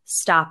 Like,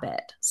 stop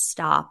it.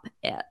 Stop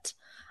it.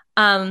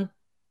 And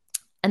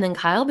then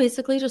Kyle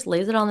basically just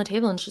lays it on the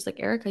table and she's like,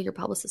 Erika, your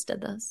publicist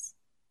did this.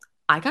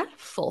 I got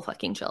full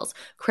fucking chills.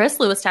 Chris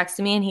Lewis texted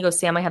me and he goes,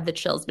 Sam, I have the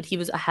chills, but he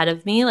was ahead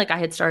of me. Like, I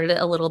had started it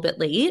a little bit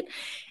late.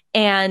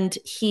 And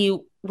he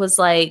was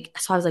like,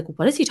 so I was like,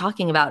 what is he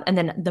talking about? And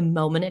then the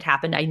moment it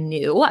happened, I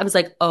knew. I was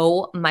like,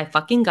 oh my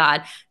fucking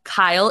God.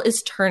 Kyle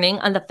is turning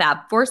on the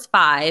Fab Force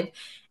 5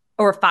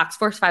 or Fox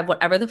Force 5,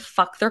 whatever the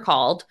fuck they're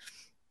called.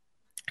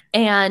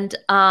 And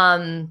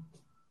I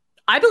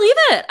believe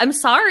it. I'm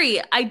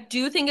sorry. I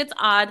do think it's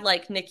odd,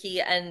 like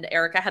Nikki and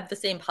Erika have the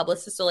same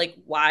publicist. So like,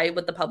 why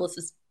would the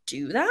publicist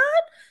do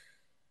that?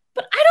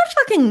 But I don't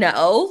fucking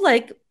know.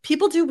 Like,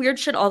 people do weird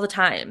shit all the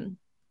time.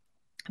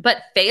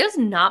 But Faye's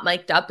not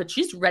mic'd up, but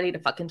she's ready to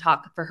fucking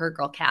talk for her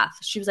girl, Kath.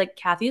 She was like,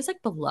 Kathy is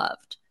like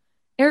beloved.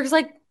 Eric's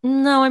like,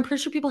 no, I'm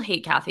pretty sure people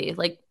hate Kathy.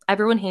 Like,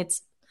 everyone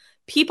hates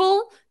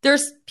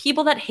there's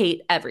people that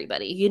hate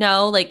everybody, you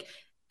know, like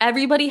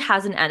everybody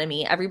has an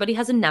enemy, everybody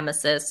has a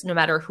nemesis. No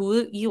matter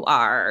who you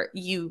are,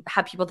 you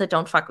have people that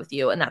don't fuck with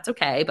you, and that's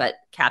okay. But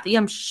Kathy,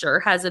 I'm sure,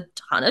 has a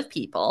ton of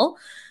people.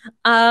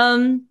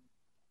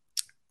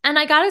 And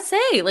I gotta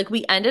say, like,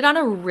 we ended on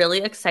a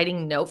really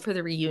exciting note for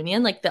the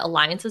reunion. Like, the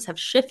alliances have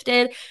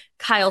shifted.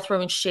 Kyle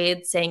throwing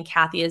shade, saying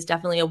Kathy is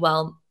definitely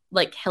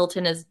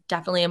Hilton is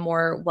definitely a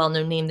more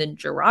well-known name than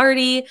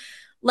Girardi.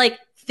 Like,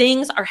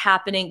 things are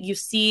happening. You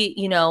see,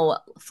 you know,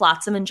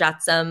 Flotsam and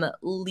Jetsam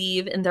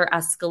leave in their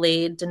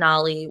Escalade,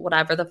 Denali,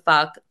 whatever the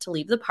fuck, to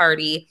leave the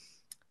party.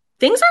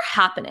 Things are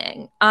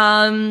happening.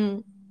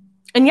 And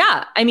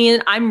yeah, I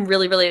mean, I'm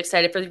really, really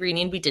excited for the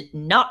reunion. We did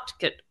not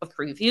get a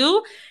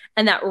preview,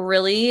 and that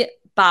really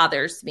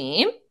bothers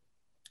me.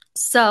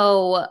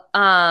 So,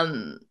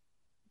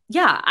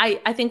 yeah,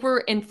 I think we're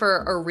in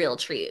for a real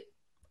treat.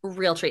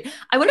 Real treat.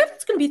 I wonder if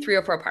it's going to be 3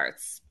 or 4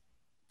 parts.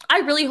 I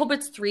really hope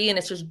it's 3 and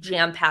it's just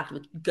jam-packed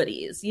with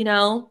goodies, you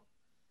know?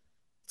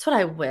 That's what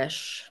I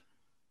wish.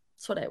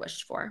 That's what I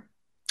wished for.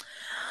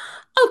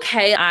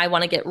 Okay, I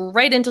want to get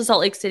right into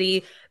Salt Lake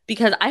City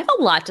because I have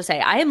a lot to say.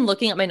 I am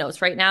looking at my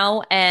notes right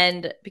now,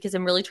 and because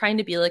I'm really trying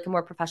to be like a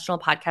more professional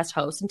podcast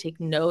host and take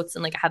notes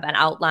and like have an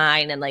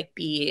outline and like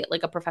be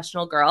like a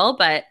professional girl,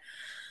 but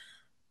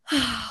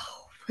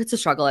it's a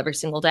struggle every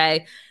single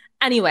day.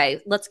 Anyway,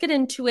 let's get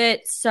into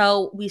it.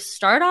 So we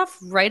start off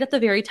right at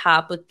the very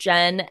top with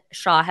Jen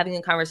Shah having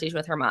a conversation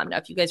with her mom. Now,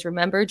 if you guys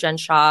remember, Jen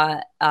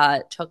Shah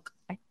took,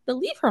 I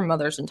believe, her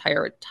mother's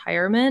entire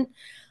retirement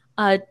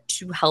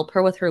to help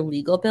her with her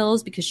legal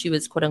bills because she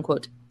was, quote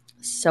unquote,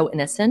 so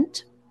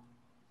innocent.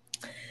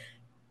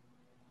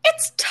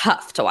 It's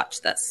tough to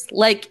watch this.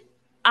 Like,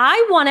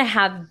 I want to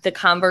have the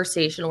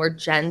conversation where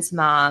Jen's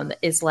mom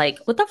is like,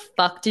 what the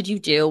fuck did you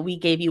do? We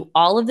gave you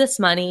all of this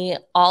money,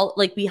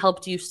 we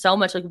helped you so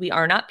much. Like, we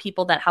are not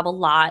people that have a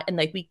lot, and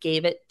like we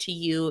gave it to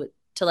you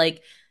to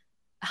like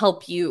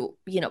help you,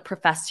 you know,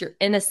 profess your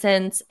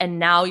innocence, and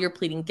now you're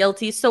pleading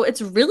guilty. So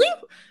it's really,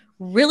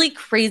 really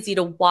crazy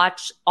to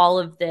watch all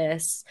of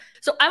this.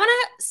 So I want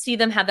to see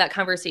them have that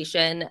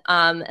conversation.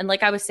 And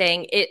like I was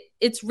saying,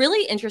 it's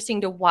really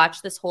interesting to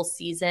watch this whole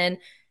season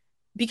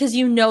because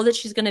you know that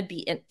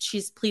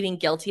she's pleading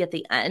guilty at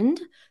the end.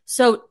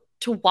 So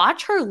to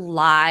watch her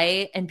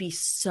lie and be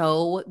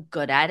so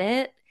good at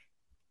it,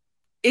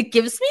 it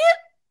gives me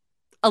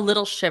a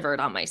little shivered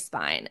on my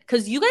spine.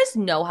 Because you guys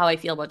know how I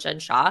feel about Jen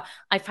Shah.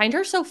 I find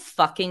her so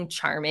fucking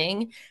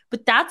charming,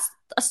 but that's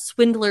a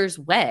swindler's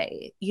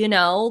way, you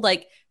know?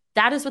 Like,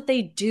 that is what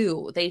they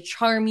do. They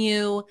charm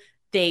you.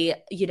 They,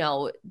 you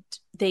know,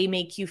 they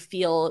make you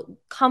feel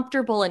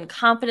comfortable and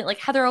confident. Like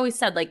Heather always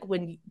said, like,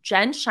 when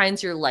Jen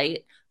shines her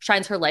light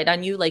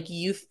on you, like,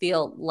 you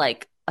feel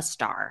like a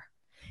star.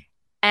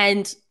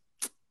 And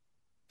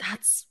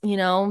that's, you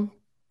know,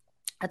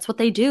 that's what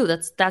they do.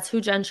 That's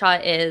who Jen Shah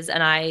is.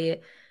 And I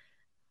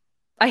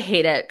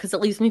hate it because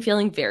it leaves me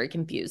feeling very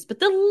confused. But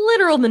the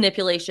literal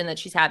manipulation that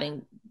she's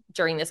having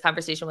during this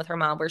conversation with her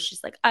mom, where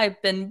she's like, I've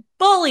been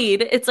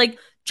bullied. It's like,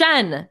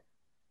 Jen,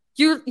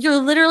 you're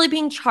literally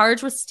being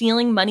charged with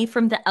stealing money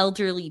from the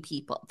elderly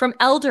people, from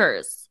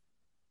elders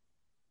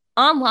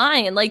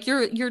online. Like,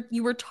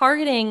 you were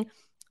targeting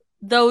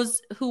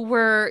those who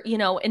were, you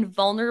know, in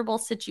vulnerable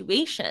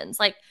situations.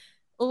 Like,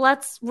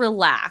 let's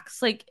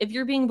relax. Like, if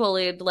you're being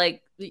bullied,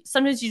 like,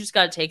 sometimes you just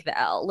got to take the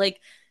L. Like,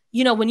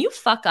 you know, when you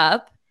fuck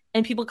up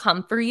and people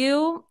come for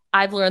you,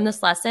 I've learned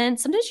this lesson.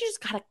 Sometimes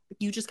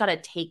you just gotta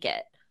take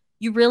it.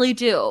 You really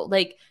do.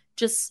 Like,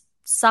 just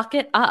suck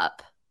it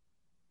up.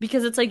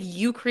 Because it's like,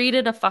 you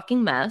created a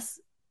fucking mess.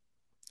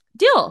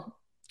 Deal.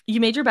 You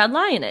made your bed,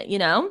 lie in it, you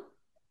know?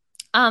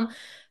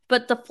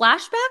 But the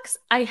flashbacks,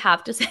 I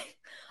have to say,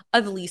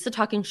 of Lisa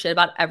talking shit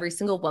about every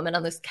single woman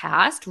on this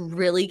cast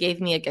really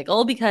gave me a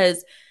giggle,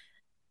 because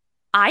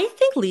I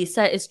think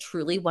Lisa is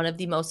truly one of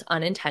the most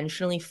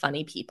unintentionally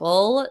funny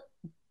people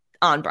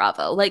on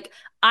Bravo. Like,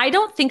 I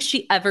don't think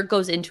she ever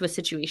goes into a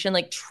situation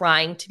like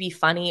trying to be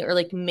funny or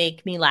like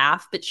make me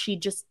laugh, but she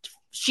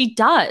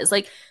does.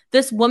 Like,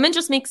 this woman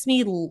just makes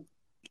me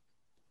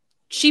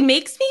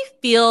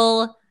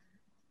feel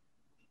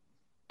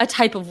a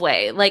type of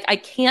way. Like, I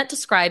can't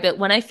describe it.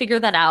 When I figure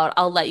that out,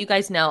 I'll let you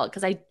guys know,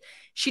 because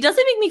she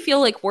doesn't make me feel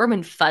like warm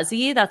and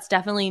fuzzy. That's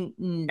definitely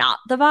not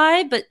the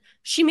vibe, but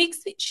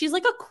she's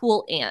like a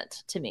cool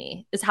aunt to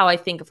me, is how I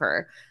think of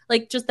her.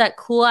 Like, just that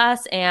cool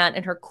ass aunt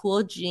in her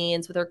cool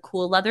jeans with her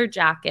cool leather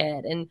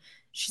jacket. And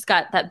she's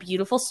got that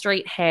beautiful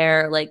straight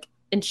hair. Like,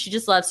 and she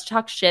just loves to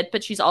talk shit,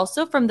 but she's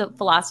also from the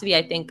philosophy,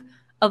 I think,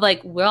 of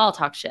like, we all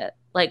talk shit.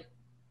 Like,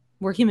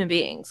 we're human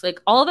beings. Like,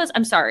 all of us,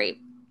 I'm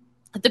sorry,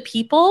 the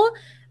people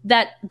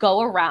that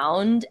go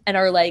around and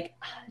are like,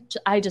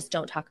 I just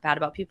don't talk bad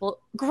about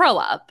people. Grow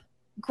up.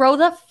 Grow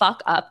the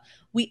fuck up.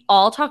 We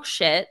all talk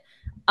shit.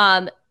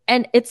 And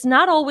it's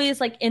not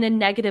always like in a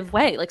negative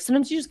way. Like,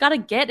 sometimes you just got to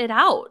get it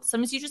out.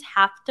 Sometimes you just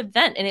have to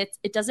vent, and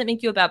it doesn't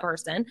make you a bad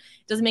person.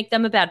 It doesn't make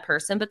them a bad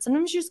person, but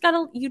sometimes you just got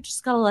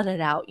to let it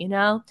out, you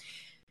know?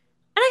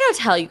 I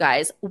gotta tell you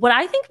guys, what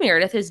I think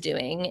Meredith is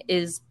doing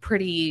is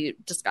pretty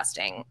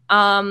disgusting.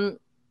 And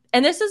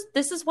this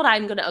is what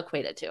I'm gonna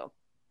equate it to.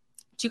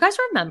 Do you guys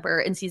remember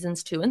in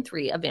seasons 2 and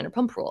 3 of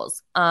Vanderpump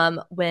Rules,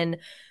 when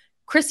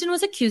Kristen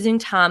was accusing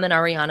Tom and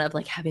Ariana of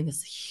like having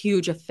this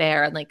huge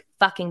affair and like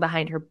fucking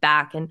behind her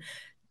back and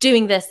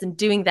doing this and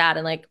doing that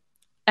and like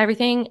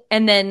everything,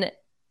 and then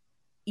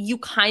you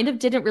kind of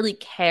didn't really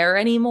care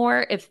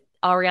anymore if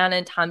Ariana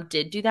and Tom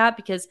did do that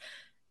because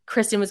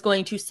Kristen was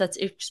going to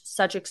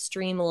such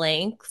extreme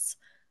lengths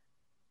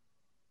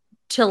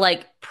to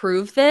like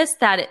prove this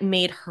that it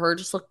made her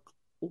just look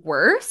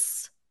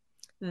worse.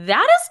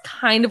 That is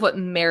kind of what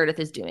Meredith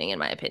is doing, in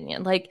my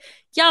opinion. Like,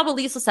 yeah, what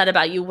Lisa said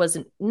about you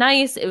wasn't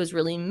nice. It was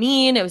really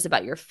mean. It was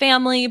about your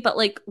family. But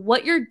like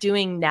what you're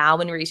doing now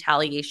in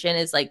retaliation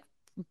is like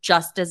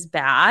just as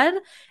bad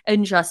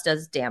and just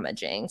as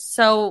damaging.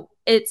 So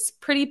it's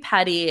pretty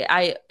petty.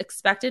 I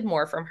expected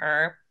more from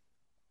her.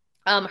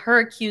 Her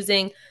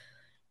accusing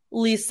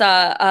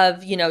Lisa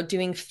of,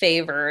 doing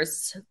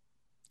favors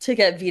to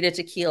get Vida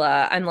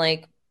Tequila. I'm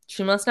like,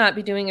 she must not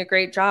be doing a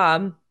great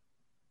job.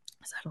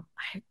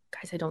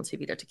 I don't see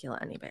Vida Tequila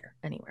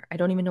anywhere. I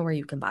don't even know where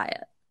you can buy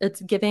it.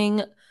 It's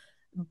giving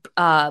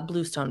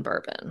Bluestone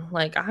bourbon.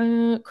 Like,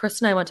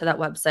 Chris and I went to that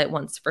website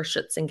once for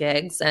shits and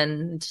gigs,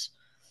 and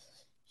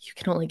you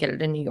can only get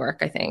it in New York,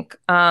 I think,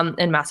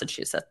 in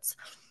Massachusetts,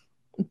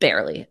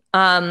 barely.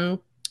 And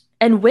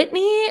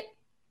Whitney,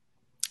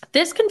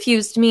 this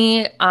confused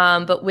me,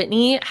 but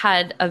Whitney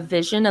had a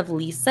vision of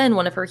Lisa in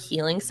one of her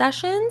healing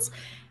sessions,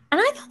 and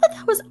I thought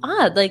that was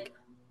odd. Like,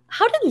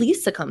 how did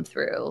Lisa come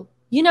through?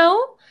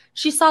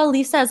 She saw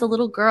Lisa as a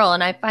little girl,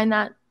 and I find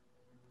that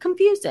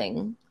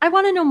confusing. I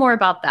want to know more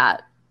about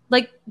that.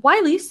 Like, why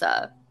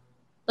Lisa?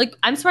 Like,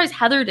 I'm surprised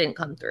Heather didn't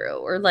come through,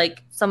 or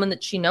like someone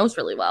that she knows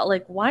really well.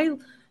 Like, why?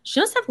 She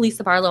must have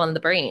Lisa Barlow on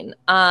the brain,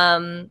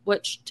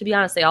 which, to be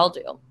honest, they all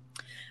do.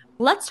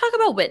 Let's talk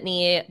about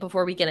Whitney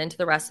before we get into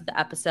the rest of the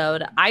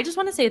episode. I just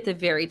want to say at the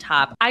very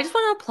top, I just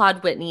want to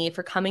applaud Whitney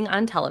for coming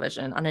on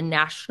television, on a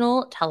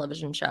national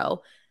television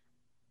show,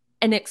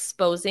 and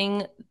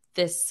exposing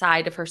this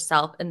side of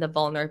herself and the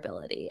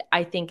vulnerability.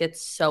 I think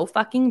it's so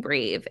fucking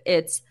brave.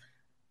 It's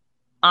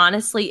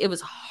honestly, it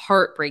was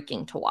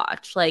heartbreaking to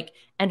watch. Like,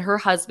 and her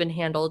husband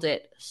handled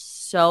it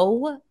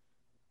so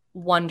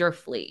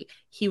wonderfully.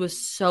 He was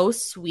so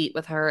sweet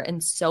with her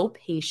and so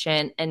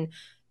patient and,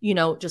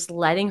 just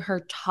letting her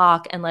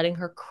talk and letting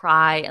her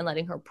cry and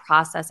letting her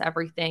process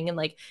everything. And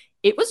like,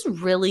 it was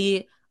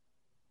really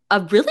a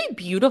really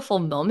beautiful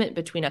moment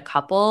between a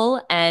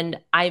couple. And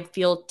I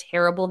feel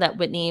terrible that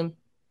Whitney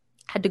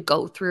had to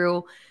go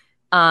through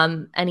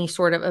any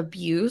sort of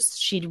abuse.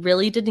 She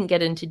really didn't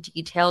get into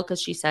detail because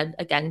she said,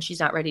 again, she's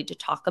not ready to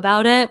talk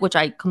about it, which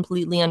I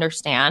completely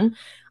understand.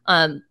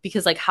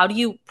 Because like, how do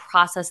you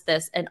process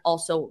this and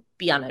also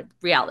be on a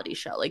reality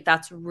show? Like,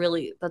 that's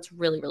really,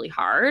 really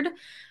hard.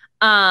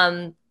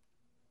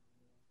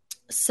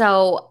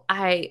 So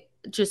I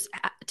just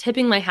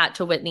tipping my hat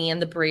to Whitney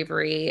and the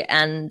bravery,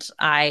 and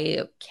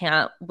I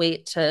can't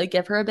wait to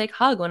give her a big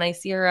hug when I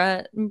see her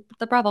at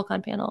the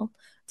BravoCon panel.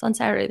 It's on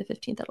Saturday the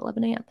 15th at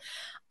 11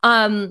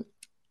 a.m.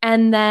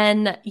 And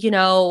then,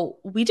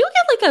 we do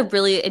get like a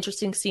really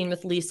interesting scene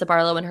with Lisa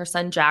Barlow and her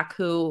son, Jack,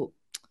 who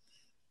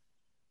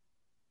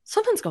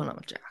something's going on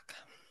with Jack.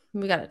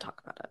 We got to talk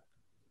about it.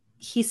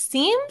 He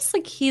seems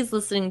like he's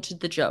listening to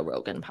the Joe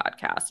Rogan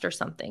podcast or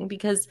something,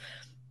 because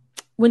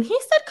when he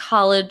said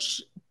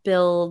college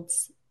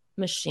builds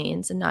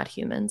machines and not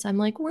humans, I'm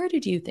like, where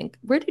did you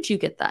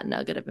get that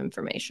nugget of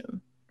information,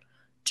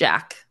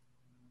 Jack?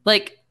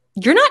 Like,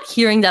 you're not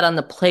hearing that on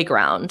the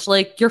playground.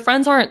 Like, your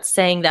friends aren't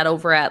saying that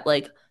over at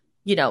like,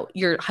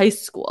 your high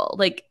school.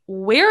 Like,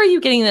 where are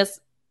you getting this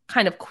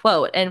kind of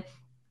quote? And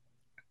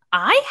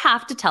I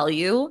have to tell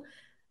you,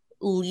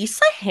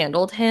 Lisa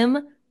handled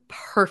him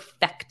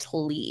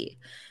perfectly.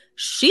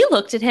 She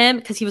looked at him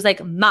because he was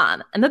like,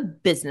 Mom, I'm a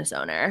business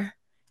owner.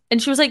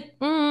 And she was like,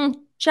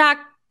 Jack,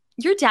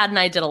 your dad and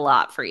I did a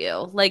lot for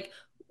you. Like,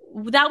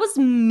 that was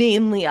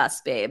mainly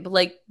us, babe.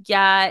 Like,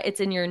 yeah, it's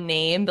in your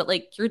name, but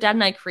like, your dad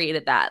and I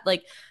created that.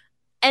 Like,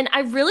 and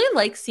I really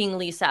like seeing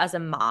Lisa as a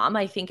mom.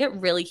 I think it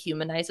really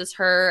humanizes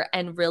her,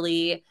 and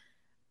really,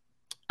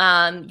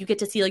 you get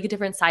to see like a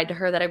different side to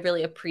her that I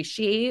really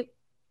appreciate.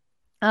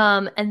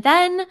 And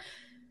then,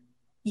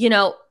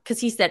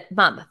 because he said,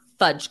 Mom,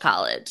 fudge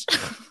college.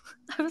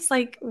 I was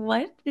like,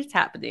 what is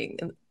happening?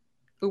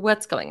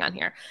 What's going on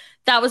here?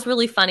 That was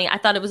really funny. I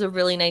thought it was a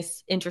really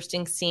nice,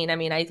 interesting scene. I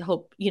mean, I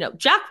hope,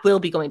 Jack will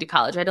be going to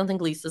college. I don't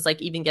think Lisa's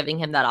like even giving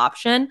him that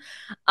option.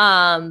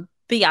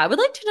 But yeah, I would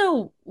like to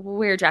know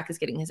where Jack is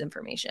getting his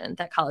information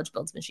that college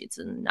builds machines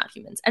and not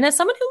humans. And as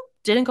someone who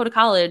didn't go to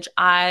college,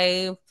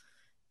 I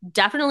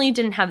definitely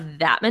didn't have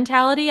that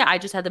mentality. I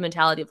just had the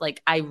mentality of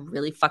like, I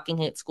really fucking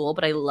hate school,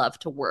 but I love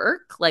to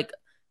work. Like,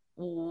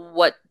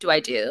 what do I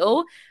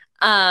do?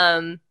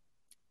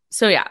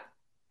 So yeah.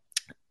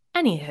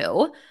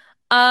 Anywho,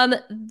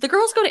 the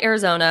girls go to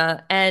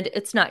Arizona and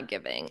it's not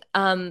giving.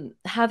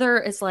 Heather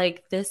is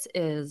like, this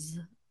is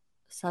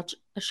such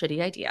a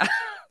shitty idea.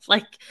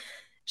 Like,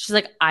 She's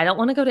like, I don't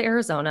want to go to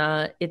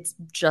Arizona. It's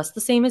just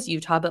the same as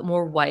Utah, but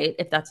more white,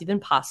 if that's even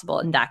possible.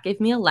 And that gave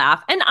me a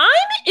laugh. And I'm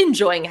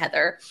enjoying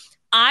Heather.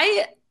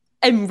 I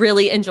am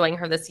really enjoying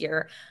her this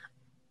year.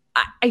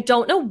 I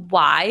don't know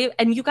why.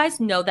 And you guys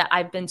know that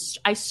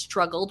I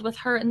struggled with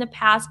her in the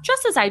past,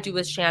 just as I do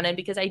with Shannon,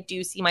 because I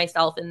do see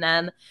myself in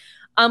them,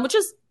 which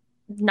is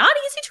not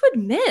easy to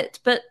admit,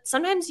 but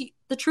sometimes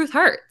the truth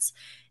hurts.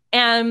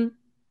 And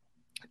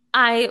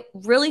I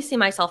really see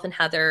myself in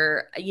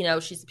Heather. You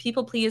know, she's a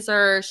people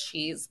pleaser.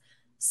 She's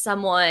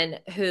someone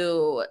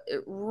who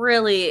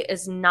really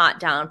is not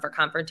down for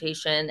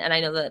confrontation. And I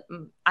know that,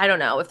 I don't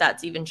know if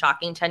that's even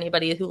shocking to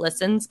anybody who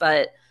listens,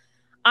 but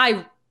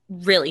I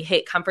really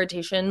hate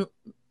confrontation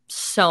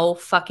so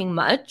fucking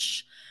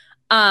much.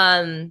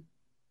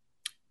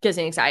 Gives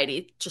me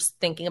anxiety just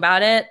thinking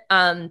about it.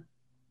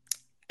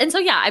 And so,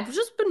 yeah, I've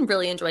just been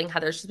really enjoying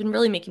Heather. She's been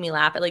really making me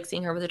laugh. I like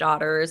seeing her with the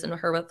daughters and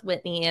her with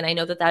Whitney. And I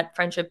know that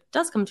friendship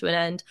does come to an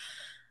end.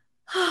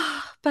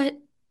 But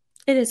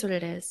it is what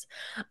it is.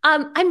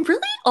 I'm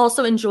really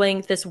also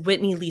enjoying this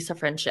Whitney-Lisa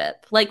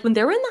friendship. Like when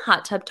they were in the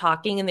hot tub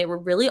talking and they were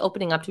really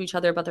opening up to each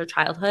other about their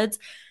childhoods,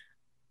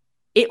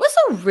 it was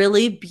a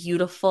really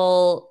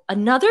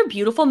another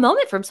beautiful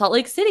moment from Salt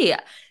Lake City.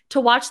 To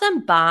watch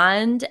them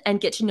bond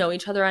and get to know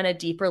each other on a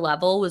deeper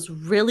level was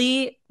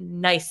really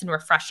nice and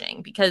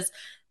refreshing, because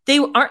they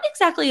aren't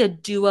exactly a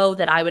duo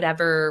that I would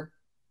ever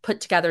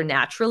put together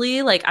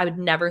naturally. Like I would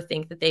never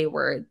think that they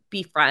would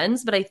be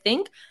friends, but I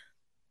think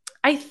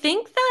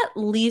that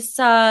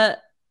Lisa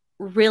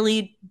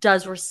really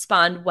does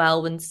respond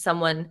well when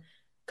someone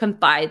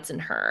confides in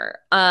her.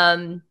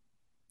 And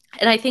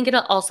I think it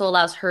also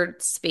allows her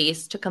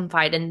space to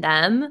confide in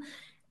them.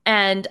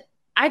 And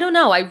I don't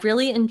know, I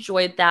really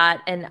enjoyed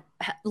that. And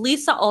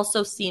Lisa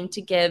also seemed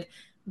to give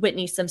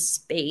Whitney some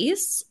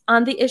space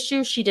on the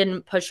issue. She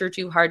didn't push her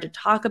too hard to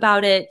talk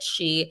about it.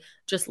 She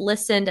just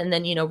listened and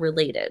then,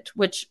 related,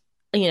 which,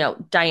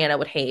 Diana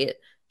would hate.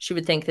 She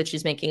would think that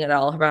she's making it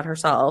all about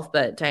herself,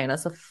 but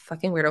Diana's a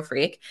fucking weirdo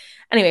freak.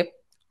 Anyway,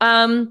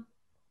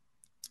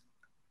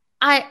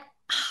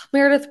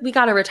 Meredith, we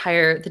got to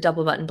retire the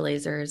double button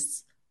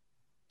blazers.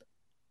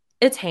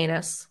 It's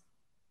heinous.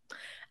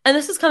 And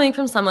this is coming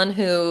from someone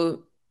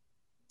who,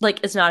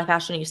 is not a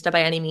fashionista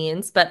by any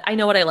means, but I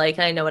know what I like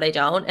and I know what I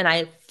don't, and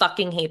I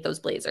fucking hate those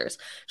blazers.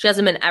 She has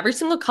them in every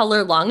single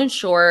color, long and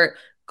short,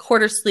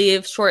 quarter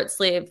sleeve, short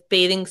sleeve,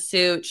 bathing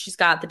suit. She's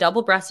got the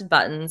double-breasted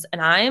buttons, and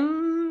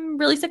I'm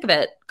really sick of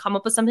it. Come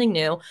up with something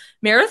new.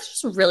 Meredith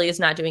just really is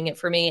not doing it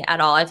for me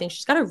at all. I think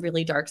she's got a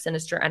really dark,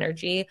 sinister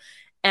energy,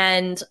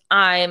 and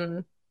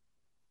I'm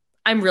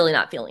really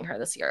not feeling her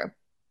this year.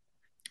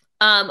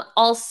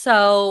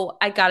 Also,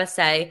 I gotta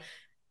say,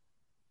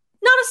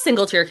 not a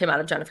single tear came out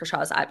of Jennifer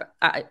Shaw's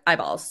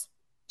eyeballs.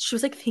 She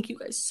was like, thank you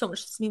guys so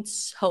much. This means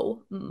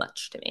so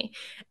much to me.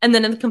 And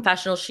then in the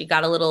confessional, she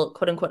got a little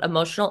quote unquote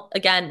emotional.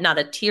 Again, not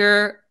a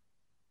tear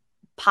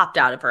popped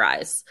out of her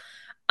eyes.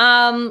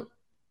 And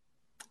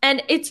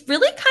it's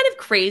really kind of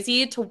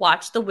crazy to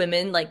watch the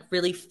women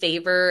really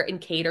favor and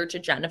cater to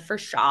Jennifer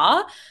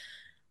Shaw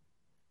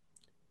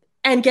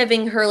and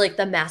giving her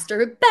the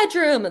master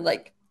bedroom and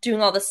doing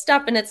all this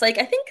stuff. And it's I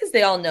think because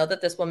they all know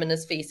that this woman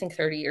is facing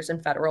 30 years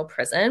in federal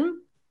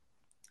prison.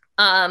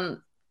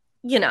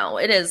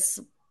 It is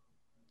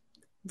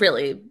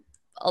really,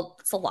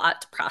 it's a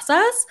lot to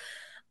process.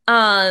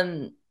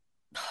 I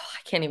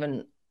can't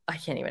even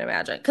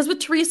imagine. Because with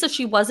Teresa,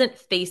 she wasn't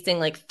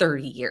facing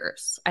 30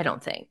 years, I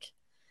don't think.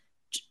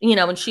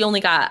 And she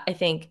only got,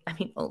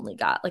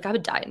 I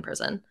would die in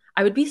prison.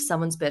 I would be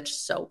someone's bitch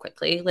so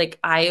quickly.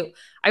 I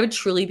would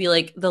truly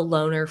be the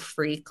loner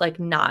freak,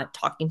 not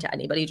talking to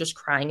anybody, just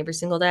crying every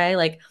single day.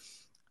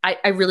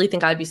 I really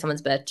think I would be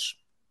someone's bitch.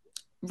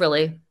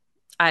 Really.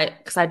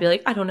 Because I'd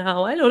be I don't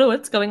know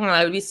what's going on.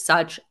 I would be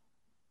such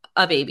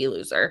a baby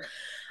loser.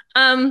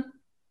 Then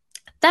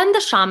the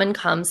shaman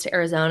comes to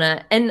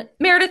Arizona, and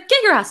Meredith,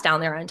 get your ass down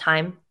there on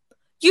time.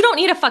 You don't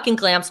need a fucking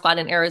glam squad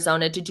in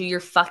Arizona to do your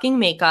fucking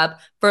makeup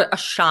for a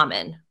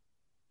shaman.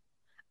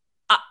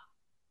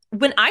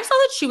 When I saw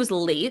that she was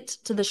late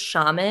to the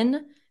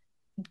shaman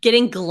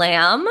getting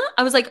glam,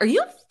 I was like, are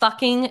you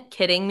fucking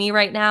kidding me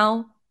right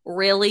now?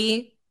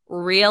 Really?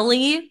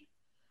 Really?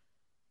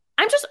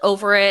 I'm just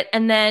over it.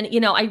 And then,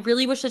 I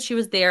really wish that she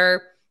was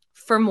there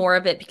for more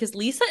of it, because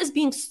Lisa is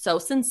being so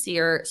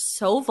sincere,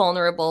 so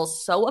vulnerable,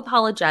 so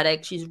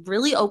apologetic. She's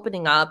really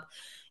opening up.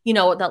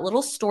 That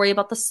little story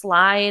about the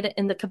slide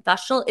in the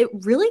confessional, it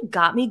really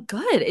got me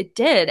good. It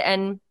did.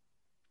 And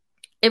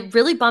it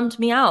really bummed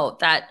me out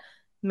that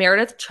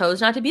Meredith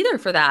chose not to be there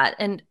for that.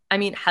 And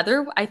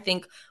Heather, I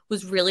think,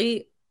 was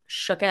really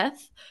shooketh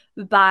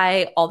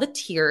by all the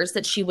tears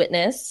that she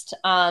witnessed,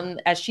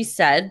 as she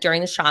said,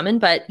 during the shaman.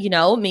 But,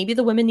 maybe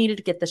the women needed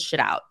to get this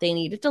shit out. They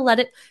needed to let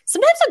it.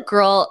 Sometimes a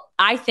girl,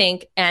 I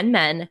think, and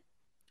men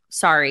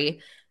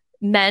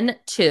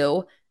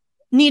too,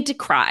 need to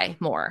cry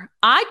more.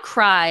 I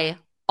cry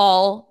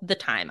all the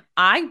time.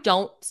 I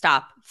don't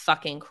stop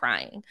fucking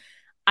crying.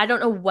 I don't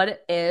know what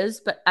it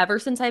is, but ever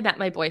since I met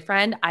my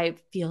boyfriend, I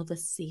feel the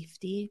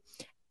safety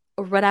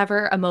or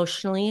whatever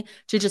emotionally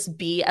to just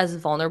be as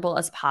vulnerable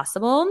as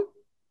possible.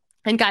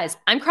 And guys,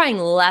 I'm crying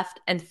left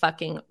and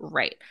fucking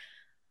right.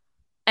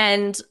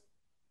 And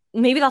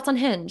maybe that's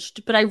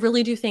unhinged, but I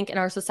really do think in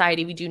our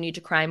society we do need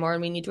to cry more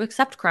and we need to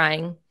accept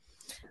crying.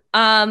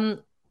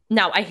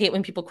 Now, I hate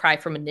when people cry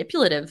for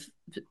manipulative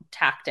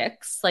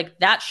tactics. Like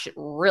that shit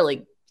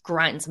really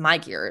grinds my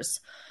gears.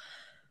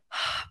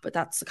 But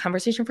that's a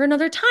conversation for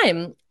another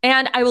time.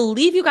 And I will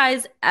leave you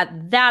guys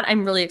at that.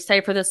 I'm really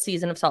excited for this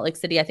season of Salt Lake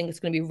City. I think it's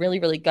going to be really,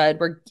 really good.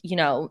 Where, you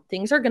know,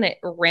 things are going to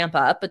ramp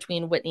up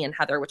between Whitney and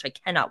Heather, which I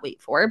cannot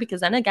wait for, because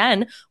then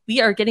again,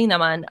 we are getting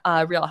them on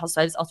Real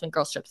Housewives Ultimate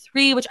Girls Trip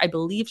 3, which I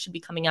believe should be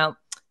coming out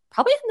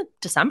probably in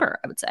December,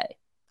 I would say.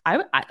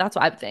 That's what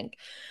I would think.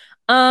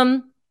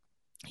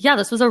 Yeah,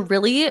 this was a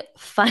really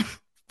fun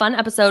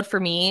episode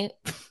for me.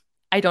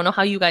 I don't know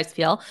how you guys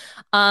feel,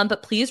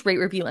 but please rate,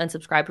 review, and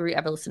subscribe wherever you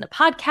ever listen to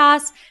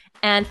podcasts,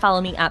 and follow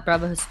me at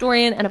Bravo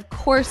Historian. And of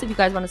course, if you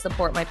guys want to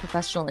support my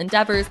professional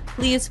endeavors,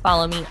 please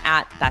follow me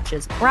at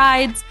Betches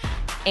Brides,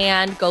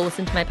 and go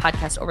listen to my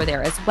podcast over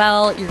there as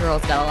well. Your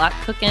girl's got a lot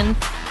cooking.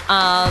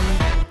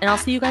 And I'll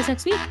see you guys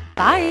next week.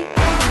 Bye.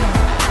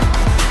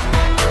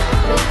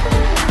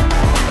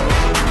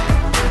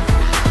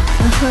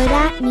 A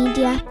Huda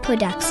Media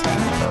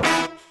Production.